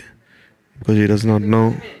sattvic way, because he does not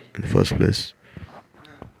know in the first place.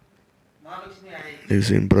 You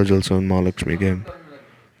see in Braj also when Mahalakshmi came,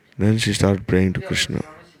 then she started praying to Krishna,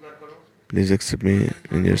 please accept me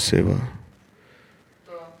in your seva,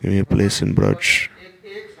 give me a place in Braj.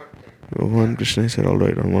 Bhagavan Krishna said,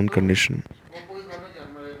 alright, on one condition,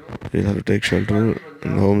 you'll have to take shelter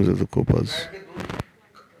in the homes of the Kopas.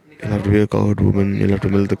 You'll have to be a cowherd woman, you'll have to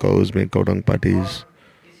milk the cows, make cow dung patties.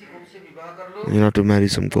 You'll have to marry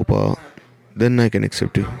some Kopa. Then I can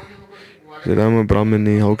accept you. He said, I'm a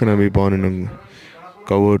Brahmini, how can I be born in a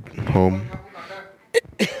cowherd home?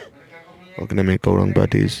 How can I make cow dung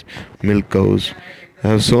patties, milk cows? I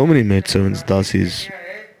have so many maidservants, dasis.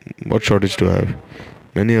 What shortage do I have?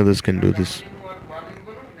 Many others can do this.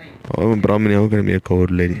 I'm a Brahmini, how can I be a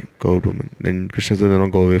cowherd lady, cowherd woman? Then Krishna said, no,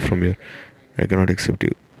 go away from here. I cannot accept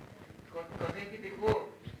you.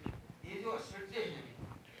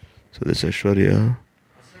 So this Aishwarya,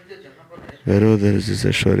 wherever there is this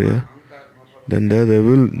Aishwarya, then there they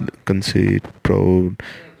will conceit, proud,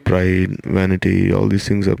 pride, vanity, all these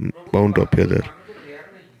things are bound to appear there.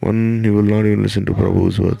 One, he will not even listen to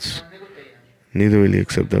Prabhu's words. neither will he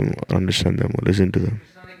accept them, or understand them, or listen to them.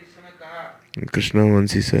 And Krishna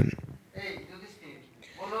once he said,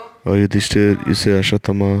 "Oh Yudhishthir, you say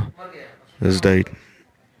Ashwatthama has died."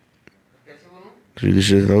 So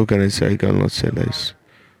Yudhishthir said, "How can I say? I cannot say lies."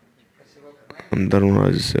 And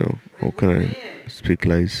Dharmaraj said, "How can I speak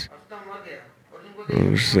lies?"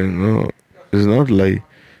 Krishna said, "No, it's not a lie."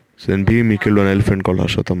 So then Bhim, he killed an elephant called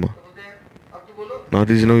Ashwatthama. Now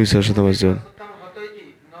did you know his Ashwatthama is dead?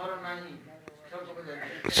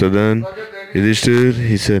 So then Yudhishthir,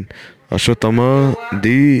 he said, Ashwatthama,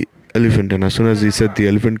 the elephant. And as soon as he said the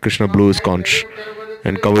elephant, Krishna blew his conch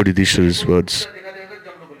and covered Yudhishthir's words.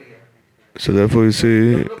 So therefore you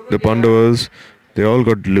see, the Pandavas, they all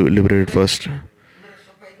got liberated first.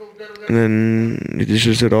 And then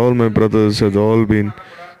Yudhishthir said, all my brothers have all been,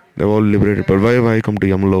 they've all liberated. But why have I come to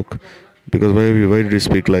Yamalok? Because why did you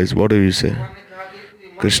speak lies? What did you say?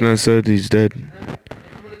 Krishna said he's dead.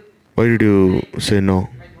 Why did you say no?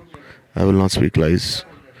 I will not speak lies.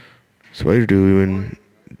 So why did you even...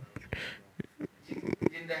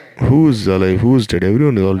 Who is alive? Who is dead?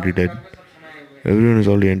 Everyone is already dead. Everyone has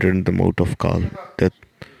already entered into the mouth of Kal, death.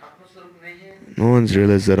 No one's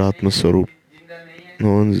realized their Atma Swarup.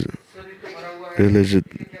 No one's realized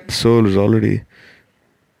that the soul is already...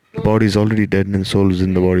 The body is already dead and the soul is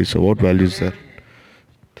in the body. So what value is there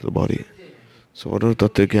to the body? So whatever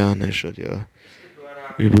Tattva Gyan, Aishwarya,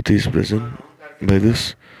 Vibhuti is present, by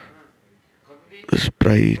this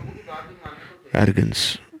pride,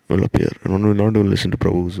 arrogance will appear, and one will not even listen to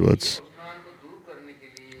Prabhu's words.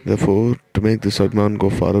 Therefore, to make this Abhiman go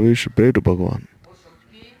far away, you should pray to Bhagavan.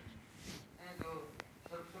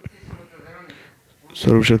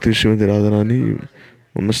 Sarv Shakti Srimati Radharani,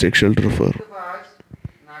 one must take shelter of her.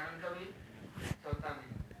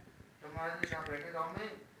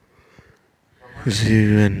 You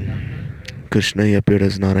see, when Krishna he appeared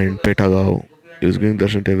as Narayan Petagao, he was giving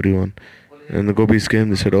darshan to everyone. And the gopis came,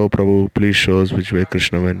 they said, "Oh Prabhu, please show us which way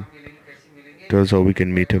Krishna went. Tell us how we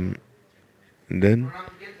can meet him." And then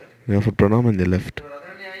they offered pranam and they left.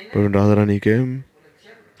 But when Radharani came,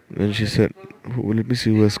 then she said, "Let me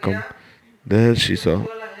see who has come." There she saw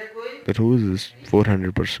that who is this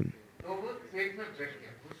 400 person.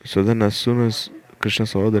 So then as soon as Krishna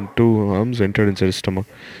saw, then two arms entered inside his stomach.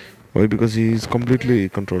 Why? Because he is completely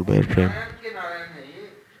controlled by her prem.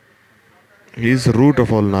 He is the root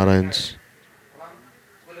of all Narayans.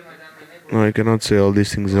 Now I cannot say all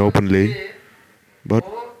these things openly, but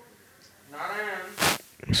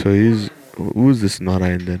so he is, who is this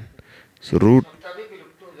Narayan then? So root,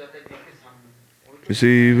 you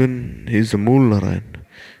see, even he is the Mool Narayan.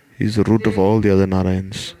 He is the root of all the other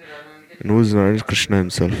Narayans. And who is Narayan? Krishna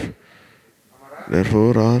himself.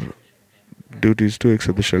 Therefore our duty is to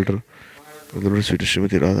accept the shelter of the Lord Sweet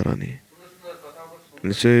Srimati Radharani.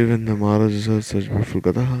 And so when the Maharaj heard such beautiful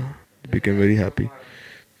Katha, he became very happy.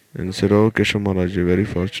 And said, "Oh Keshav Maharaj, you're very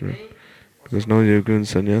fortunate. Because now you've given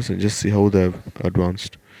sannyas and just see how they have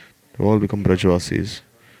advanced. They've all become Brajvasis.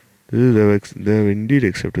 They have indeed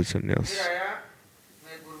accepted sannyas."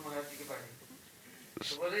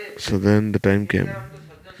 So then the time came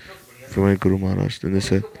for my Guru Maharaj. Then they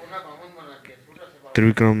said,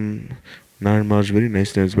 Trivikram Narayan Maharaj, very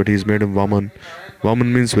nice names, but he's made him Vaman.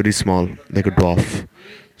 Vaman means very small, like a dwarf.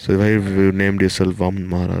 So why have you named yourself Vaman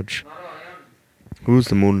Maharaj? Who is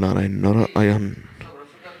the Mool Narayan? Narayan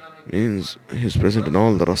means he is present in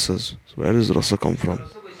all the rasas. So where does rasa come from?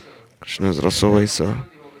 Krishna is Rasa Vaisa.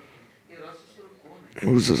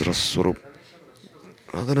 Who is this Rasa Swarup?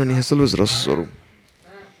 Radharani herself is Rasa Swarup.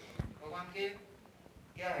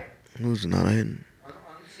 Who is Narayan?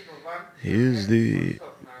 He is the...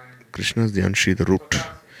 Krishna is the Anshi, the root.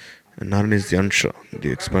 And Narayan is the Ansha,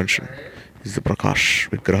 the expansion. He is the Prakash,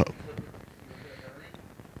 Vigraha.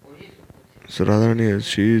 So Radharani,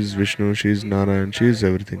 she is Vishnu, she is Narayan, she is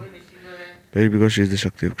everything. Maybe because she is the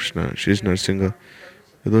Shakti of Krishna, she is Narsingha.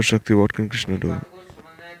 Without Shakti, what can Krishna do?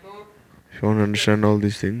 If you want to understand all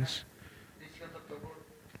these things,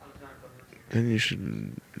 then you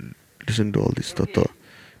should listen to all this tattva.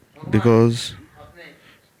 Because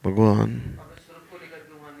Bhagavan,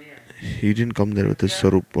 he didn't come there with his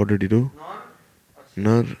Sarup. What did he do?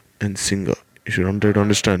 Nar and Singha. You should try to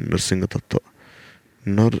understand Narsingha tattva.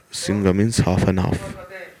 Nar Singha means half and half.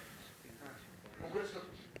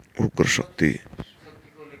 Ugra Shakti.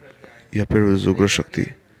 He appeared with Ugra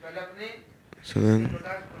Shakti. So then,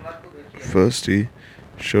 first he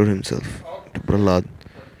showed himself to Prahlad.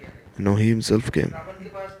 And now he himself came.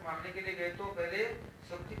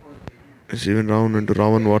 As even Ravan went to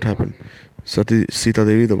Ravan, what happened? Sita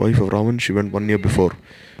Devi, the wife of Ravan, she went 1 year before.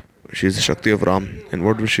 She is the Shakti of Ram. And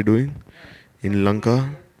what was she doing? In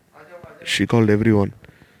Lanka, she called everyone.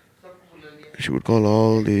 She would call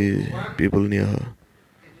all the people near her.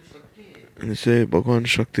 And they say, Bhagwan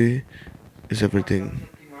Shakti is everything.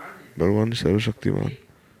 Bhagwan is Sarva Shaktiman.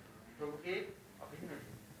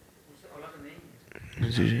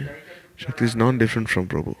 You see, Shakti is not different from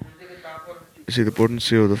Prabhu. You see, the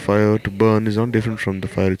potency of the fire to burn is not different from the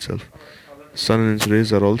fire itself. Sun and its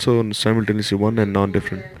rays are also simultaneously one and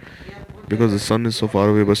non-different. Because the sun is so far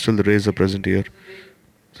away, but still the rays are present here.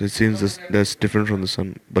 So it seems that's different from the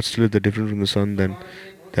sun. But still, if they're different from the sun, then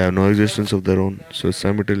they have no existence of their own. So it's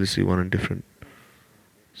simultaneously one and different.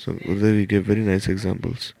 So Gurudev gave very nice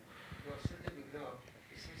examples.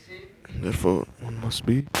 Therefore, one must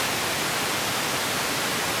be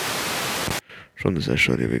from this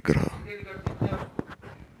Aishwarya Vigraha.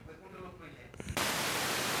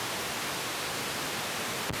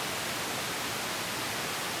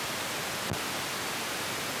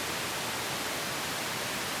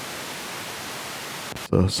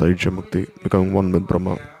 The Saidya Mukti, becoming one with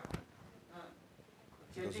Brahma.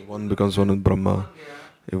 As one becomes one with Brahma,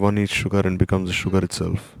 if one eats sugar and becomes the sugar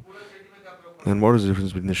itself, then what is the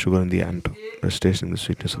difference between the sugar and the ant that's tasting the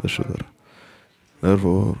sweetness of the sugar?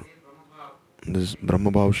 Therefore, this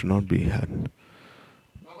Brahma Bhav should not be had.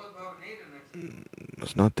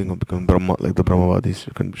 There's nothing of becoming Brahma like the Brahmavadis.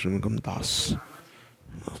 You can become Das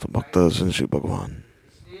of the Bhaktas and Shri Bhagavan.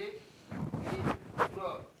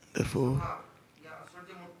 Therefore,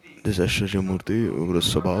 this Aishwarya Murti, Ugra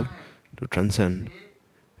Sabhav, to transcend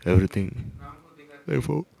everything.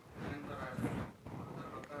 Therefore,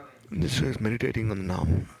 this is meditating on the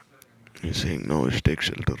Nam. He's saying, no, just take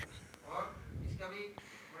shelter.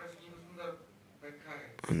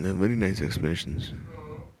 And there are very nice explanations.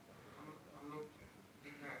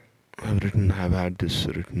 Have had this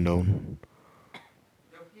written down.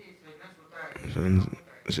 So when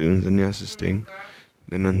sannyas is staying,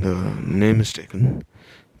 then when the name is taken,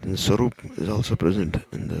 then the Sarup is also present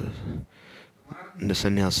in the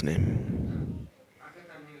sannyas name.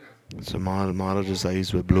 So Maharaj's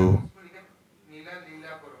eyes were blue.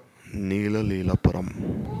 Neela Leela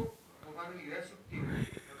Param.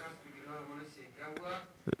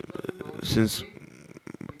 Since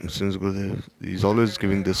Gurudev, he's always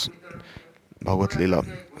giving this Bhagavad Leela.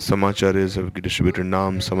 Some acharyas have distributed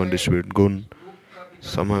Nam, some have distributed Gun,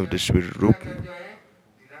 some have distributed Rup,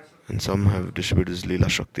 and some have distributed this Leela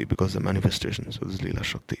Shakti because the manifestations of this Leela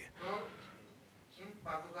Shakti.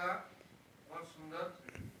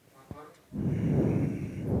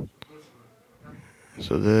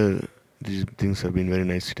 So these things have been very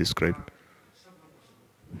nicely described.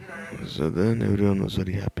 So then everyone was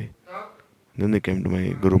very happy. Then they came to my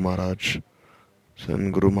Guru Maharaj. So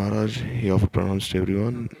then Guru Maharaj, he offered pranams to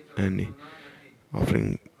everyone and he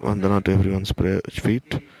offering vandana to everyone's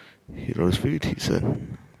feet. He rose feet, he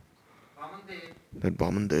said that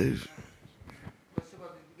Vamandev,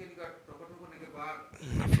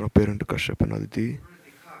 after appearing to Kashyap and Aditi,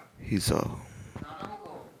 he saw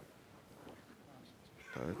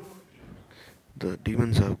that the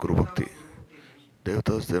demons have Guru Bhakti.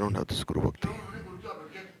 Devatas, they don't have this Guru Bhakti.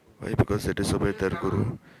 Why? Because they disobeyed their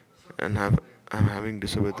Guru and having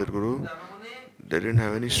disobeyed their Guru, they didn't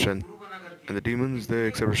have any strength. And the demons, they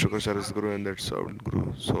accepted Shukracharya as Guru and that served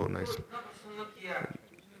Guru so nicely.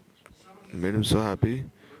 It made him so happy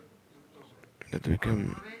that they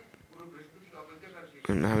became,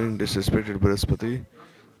 and having disrespected Brihaspati,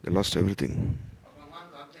 they lost everything.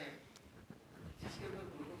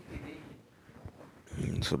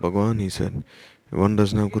 So Bhagavan, he said, if one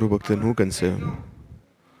doesn't have Guru Bhakti, then who can save him?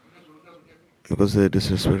 Because they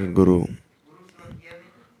disrespected Guru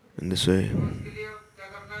in this way.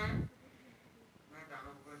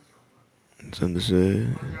 So in this way,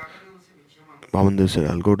 Vamandev said,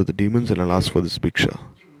 I'll go to the demons and I'll ask for this Bhiksha.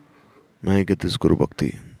 May I get this Guru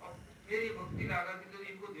Bhakti?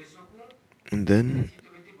 And then,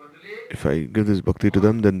 if I give this Bhakti to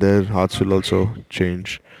them, then their hearts will also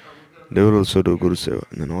change. They will also do Guru Seva,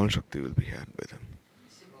 and then all Shakti will be had by them.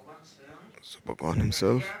 So Bhagavan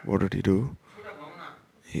himself, what did he do?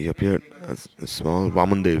 He appeared as a small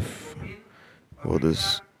Vamandev, who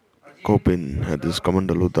this Kopin, had this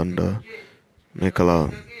Kamandalu Danda,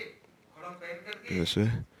 Mekala, this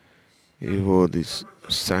way. He wore these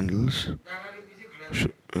sandals,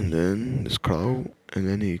 and then this crow, and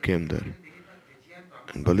then he came there.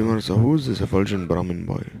 And Balimar saw, who is this effulgent Brahmin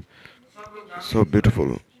boy? So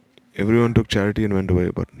beautiful. Everyone took charity and went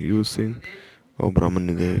away, but you sing, oh Brahman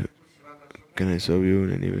Nidev, can I serve you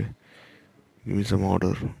in any way? Give me some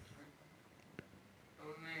order.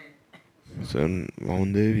 So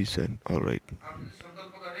Vamandev, he said, alright.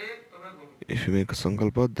 If you make a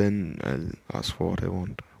sankalpa, then I'll ask for what I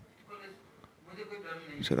want.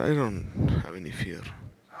 He said, I don't have any fear.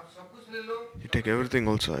 You take everything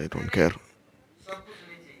also, I don't care.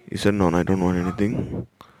 He said, no, I don't want anything.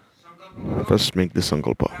 First make this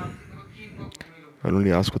sankalpa. I'll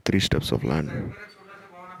only ask for 3 steps of land.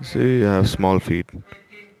 See, I have small feet.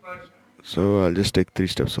 So I'll just take 3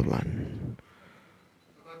 steps of land.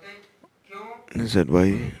 He said,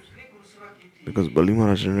 why? Because Bali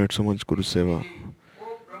Maharaj had so much Guru Seva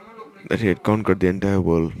that he had conquered the entire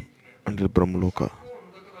world until Brahmaloka.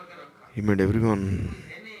 He made everyone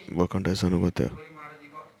work under his Anugata.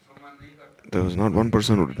 There was not one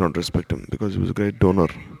person who did not respect him because he was a great donor,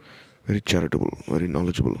 very charitable, very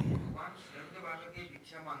knowledgeable.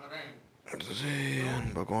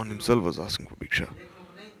 And Bhagavan himself was asking for Bhiksha.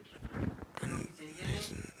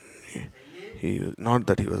 Not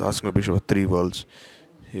that he was asking for Bhiksha for 3 worlds,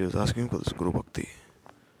 he was asking for this Guru Bhakti.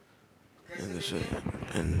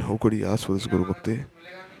 And how could he ask for this Guru Bhakti?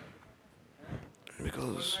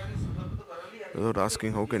 Because without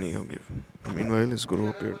asking, how can he give? Meanwhile, his Guru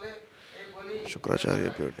appeared. Shukracharya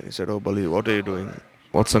appeared and he said, oh Bali, what are you doing?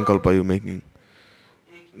 What sankalpa are you making?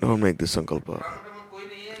 Don't make this sankalpa.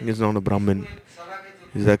 He's not a Brahmin.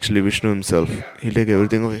 He's actually Vishnu himself. He'll take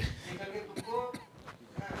everything away.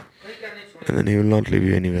 And then he will not leave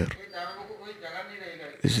you anywhere.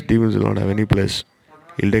 These demons will not have any place.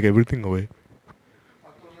 He'll take everything away.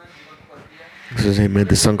 So he made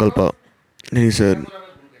this sankalpa. And he said,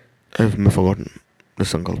 I've forgotten the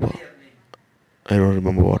sankalpa. I don't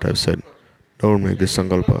remember what I've said. Don't make this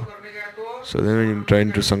sankalpa. So then when he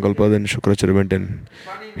tried to sankalpa, then Shukracharya went and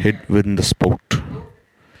hid within the spout.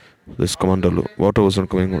 This Kamandalu. Water was not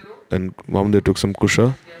coming out. Then Vamandev took some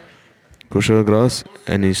kusha grass,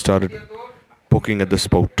 and he started poking at the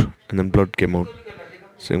spout. And then blood came out.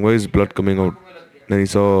 Saying, why is blood coming out? Then he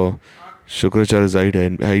saw Shukracharya's eye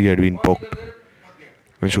had been poked.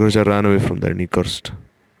 When Shukracharya ran away from there and he cursed.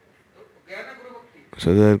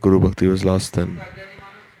 So there Guru Bhakti was lost then.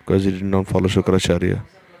 Because he did not follow Shukracharya.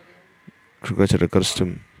 Shukracharya cursed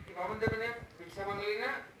him.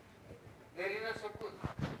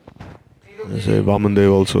 So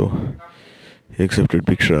Vamandev also, he accepted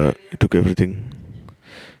Bhiksha, he took everything.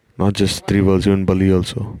 Not just 3 worlds, even Bali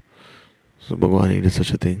also. So Bhagavan, he did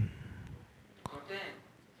such a thing.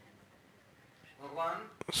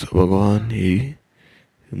 So Bhagavan, he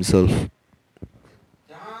himself,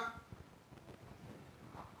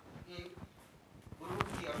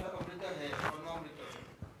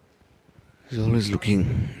 he's always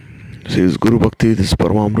looking. Says Guru Bhakti, this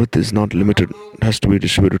Paramamrit is not limited. It has to be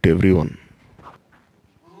distributed to everyone.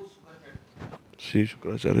 Sri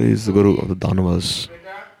Shukracharya is the Guru of the Danavas.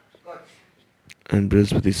 And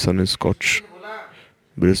Brihaspati's son is Koch.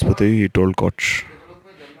 Brihaspati, he told Koch,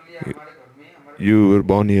 you were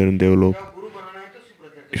born here in Devalok.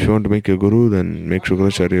 If you want to make a Guru, then make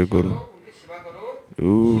Shukracharya a Guru.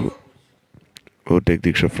 You go take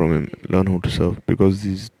Diksha from him. Learn how to serve. Because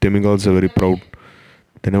these demigods are very proud.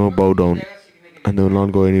 They never bow down. And they will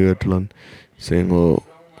not go anywhere to learn. Saying, oh,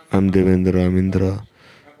 I'm Devendra, I'm Indra.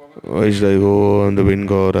 Why should I go? I'm the wind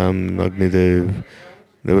god, I'm Agnidev.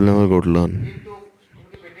 They will never go to learn.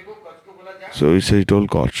 So he told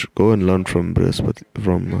Koch, go and learn from Brihaspati,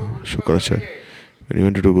 from Shukracharya. When he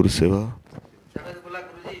went to do Guru Seva, he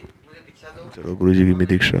said, oh Guruji, give me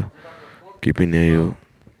Diksha. Keep me near you.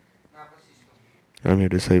 I'm your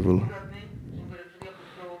disciple.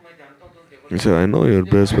 He said, I know you're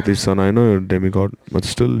Brihaspati's son, I know you're a demigod, but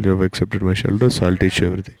still you have accepted my shelter, so I'll teach you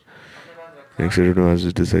everything. He accepted him as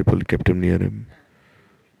his disciple, kept him near him.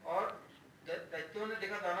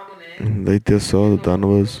 Daitya saw the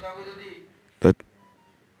Danavas that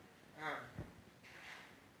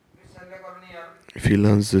if he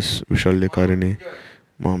learns this Vishalya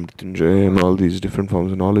Mahamrityunjaya and all these different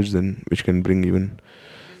forms of knowledge, then which can bring even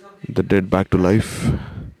the dead back to life,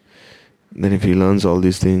 then if he learns all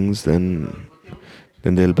these things, then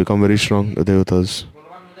they'll become very strong, the Devatas.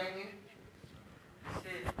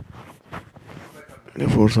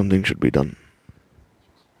 Therefore something should be done.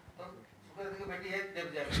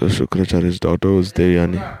 So Shukracharya's daughter was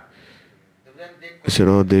Devyani. He said,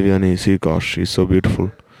 oh Devyani, see Koch, she's so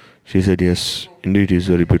beautiful. She said, yes, indeed he is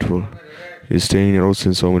very beautiful. He's staying in your house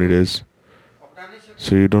since so many days.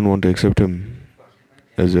 So you don't want to accept him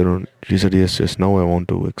as your own? She said, yes, now I want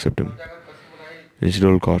to accept him. And she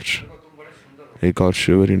told Koch, hey Koch,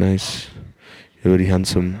 you're very nice, you're very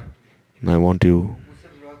handsome, and I want you,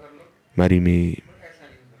 marry me.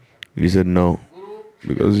 He said, no,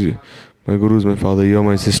 because my Guru is my father, you're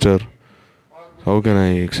my sister. How can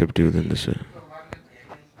I accept you then this way?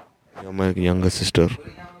 You're my younger sister.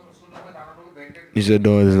 He said,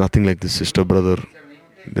 no, there's nothing like this, sister, brother.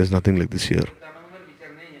 There's nothing like this here.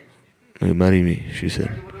 "Will you marry me?" she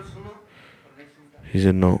said. He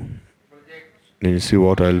said, "No." Then you see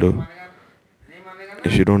what I'll do.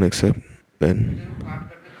 If you don't accept, then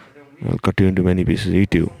I'll cut you into many pieces,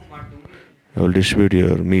 eat you. I will distribute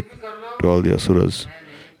your meat to all the asuras.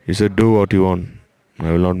 He said, "Do what you want.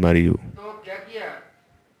 I will not marry you."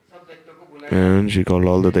 And she called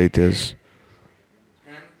all the Daityas.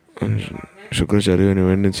 And Shukracharya, when he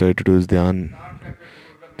went inside to do his dhyan,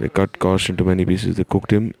 they cut Kosh into many pieces. They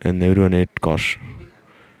cooked him, and everyone ate Kosh.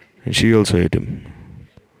 And she also ate him.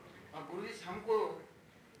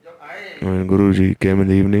 When Guruji came in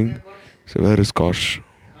the evening, he said, "Where is Kosh?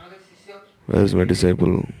 Where is my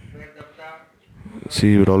disciple?"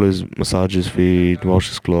 See, he would always massage his feet, wash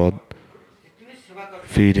his cloth,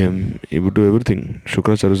 feed him. He would do everything.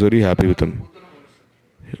 Shukracharya was very happy with him.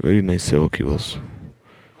 Very nice sevak he was.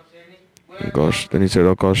 And Kosh, then he said,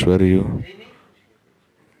 "Oh Kosh, where are you?"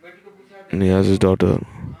 And he asked his daughter,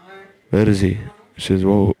 "Where is he?" She says,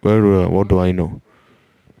 what do I know?"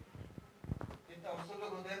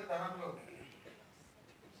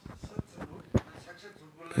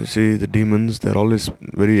 You see, the demons, they're always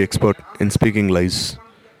very expert in speaking lies.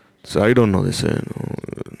 So I don't know, they say,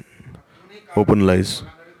 open lies.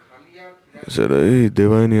 He said, "Hey,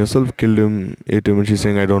 Devayani herself killed him, ate him," and she's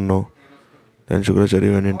saying, "I don't know." Then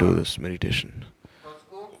Shukracharya went into this meditation.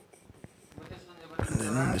 And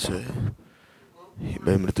then this way,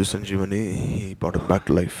 by Mrityu Sanjeevani, he brought him back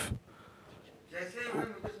to life.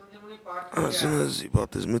 As soon as he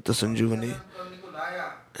brought this Mrityu Sanjeevani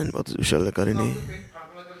and brought this Vishalakarini,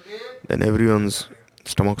 then everyone's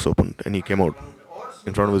stomachs opened and he came out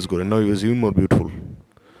in front of his guru. And now he was even more beautiful.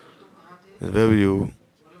 "Where were you?"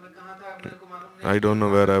 "I don't know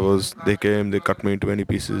where I was. They came, they cut me into many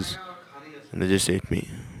pieces and they just ate me."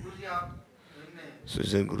 So he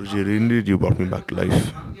said, "Guruji, indeed you brought me back to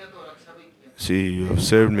life. See, you have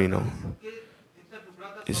saved me now."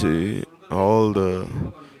 You see, all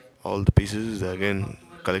the pieces they again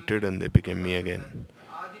collected and they became me again.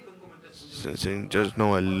 So saying, "Just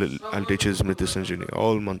now I'll teach you Smriti Sanjini,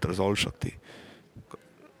 all mantras, all Shakti,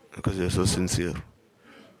 because they are so sincere."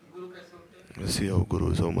 You see how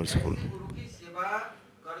Guru is so merciful.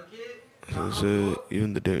 So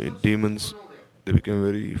even the demons, they became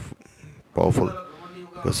very powerful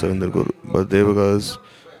because surrender Guru. But Devagas,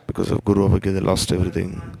 because of Guru Avagya, they lost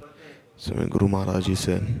everything. So when Guru Maharaj he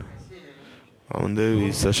said, Vamandev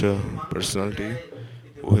is such a personality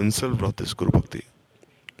who himself brought this Guru Bhakti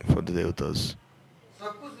for the Devatas.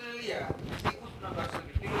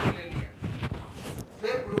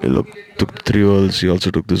 He took 3 worlds, he also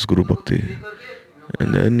took this Guru Bhakti.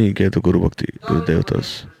 And then he gave the Guru Bhakti to the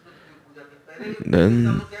Devatas.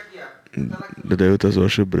 Then the Devatas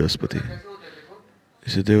worship Brihaspati. He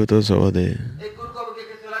said, "Devatas, how are they?"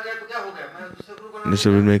 They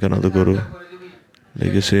said, "We'll make another Guru."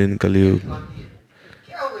 Like you say in Kali Yuga,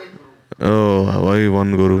 "Oh, why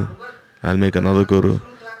one Guru? I'll make another Guru."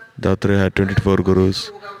 Datre had 24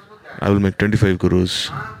 Gurus. I will make 25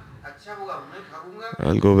 Gurus.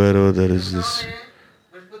 I'll go wherever there is this.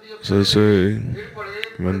 So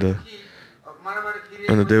when the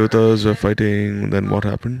Devatas were fighting, then what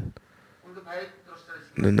happened?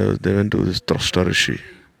 Then they went to this Trashta Rishi.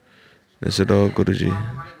 They said, "Oh Guruji,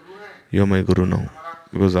 you're my Guru now.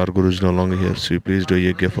 Because our Guru is no longer here, so you please do a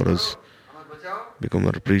yajna for us. Become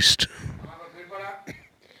our priest."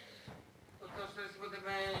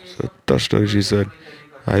 So Trashta Rishi said,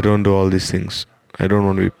 "I don't do all these things. I don't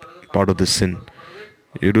want to be part of this sin.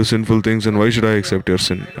 You do sinful things, and why should I accept your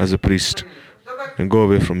sin as a priest? And go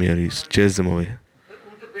away from here." He chased them away.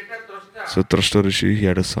 So Trashta Rishi, he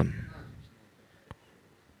had a son.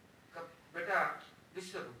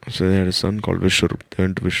 So they had a son called Vishwarup. They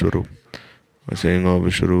went to Vishwarup, saying, "Oh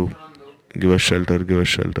Vishwarup, give us shelter, give us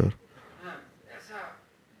shelter."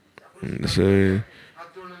 And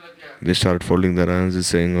they started folding their hands and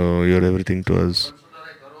saying, "Oh, you're everything to us.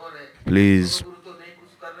 Please,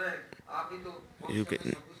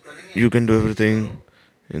 you can do everything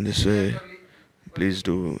in this way. Please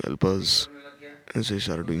do help us." And so he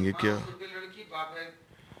started doing yajna.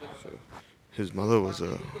 His mother was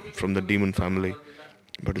from the demon family,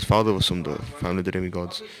 but his father was from the family of the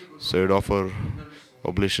demigods. So he'd offer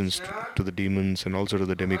oblations to the demons and also to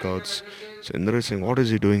the demigods. So Indra is saying, "What is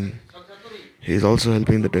he doing? He's also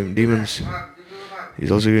helping the demons.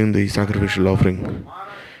 He's also giving the sacrificial offering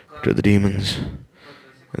to the demons."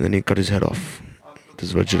 And then he cut his head off.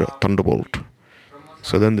 This Vajra, thunderbolt.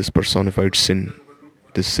 So then this personified sin,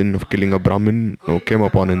 this sin of killing a Brahmin, came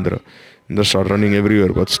upon Indra. Indra started running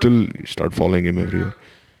everywhere, but still he started following him everywhere.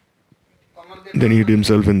 Then he hid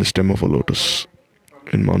himself in the stem of a lotus.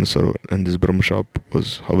 in Manasarovar, and this Brahmashap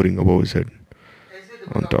was hovering above his head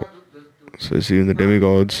on top. So you see, in the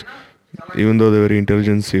demigods, even though they're very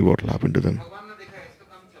intelligent, see what will happen to them.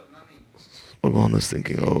 Bhagavan is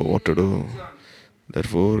thinking, oh, what to do.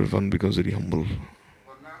 Therefore, one becomes very humble.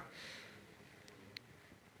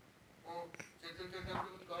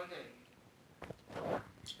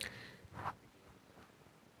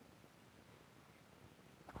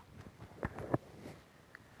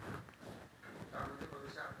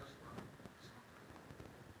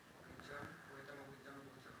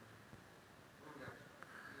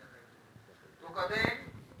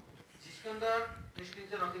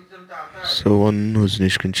 So one who's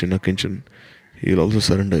Nishkinchan, Akinchan, he will also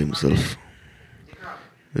surrender himself.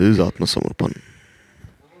 This is Atma Samarpan.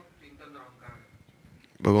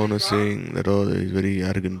 Bhagavan is saying that oh, he is very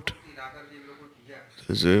arrogant.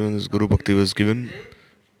 So when this Guru Bhakti was given,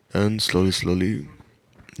 and slowly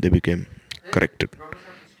they became corrected.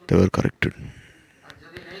 They were corrected.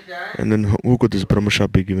 And then who could this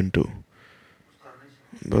Brahmashap be given to?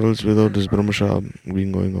 But else without this Brahmashap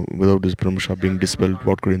without this Brahmashap being dispelled,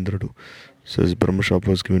 what could Indra do? So this Brahmashap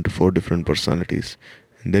was given to 4 different personalities.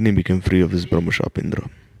 And then he became free of this Brahmashap Indra.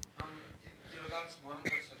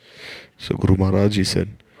 So Guru Maharaj he said,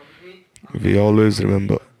 we always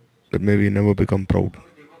remember that may we never become proud,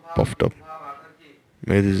 puffed up.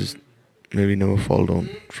 May we never fall down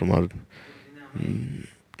from our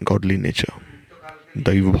godly nature,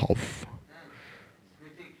 Daiva Bhav.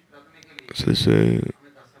 So they say,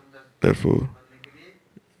 therefore,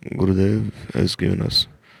 Gurudev has given us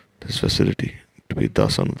this facility to be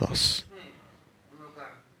Dasanudas.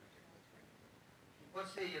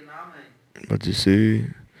 But you see,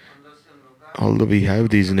 although we have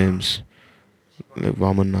these names, like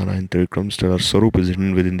Vaman, Narayan, Trivikram, still our Sarup is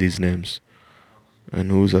hidden within these names. And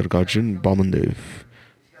who's our guardian? Vamandev,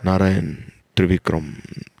 Narayan, Trivikram,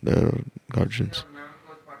 the guardians.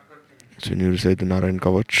 So when you recite the Narayan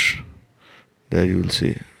Kavach, there you will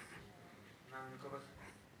see.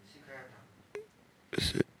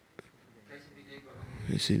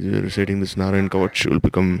 You see, reciting this Narayan Kavach, you will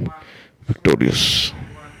become victorious.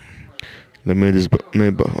 May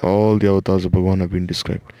all the avatars of Bhagavan have been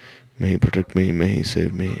described. May he protect me, may he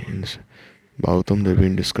save me. In Bhagavatam they've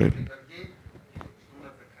been described.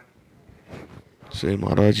 Say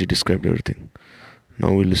Maharaj he described everything.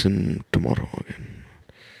 Now we listen tomorrow again.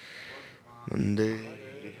 Monday.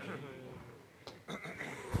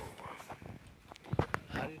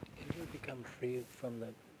 How did you become free from the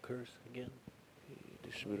curse again? He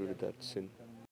distributed that sin.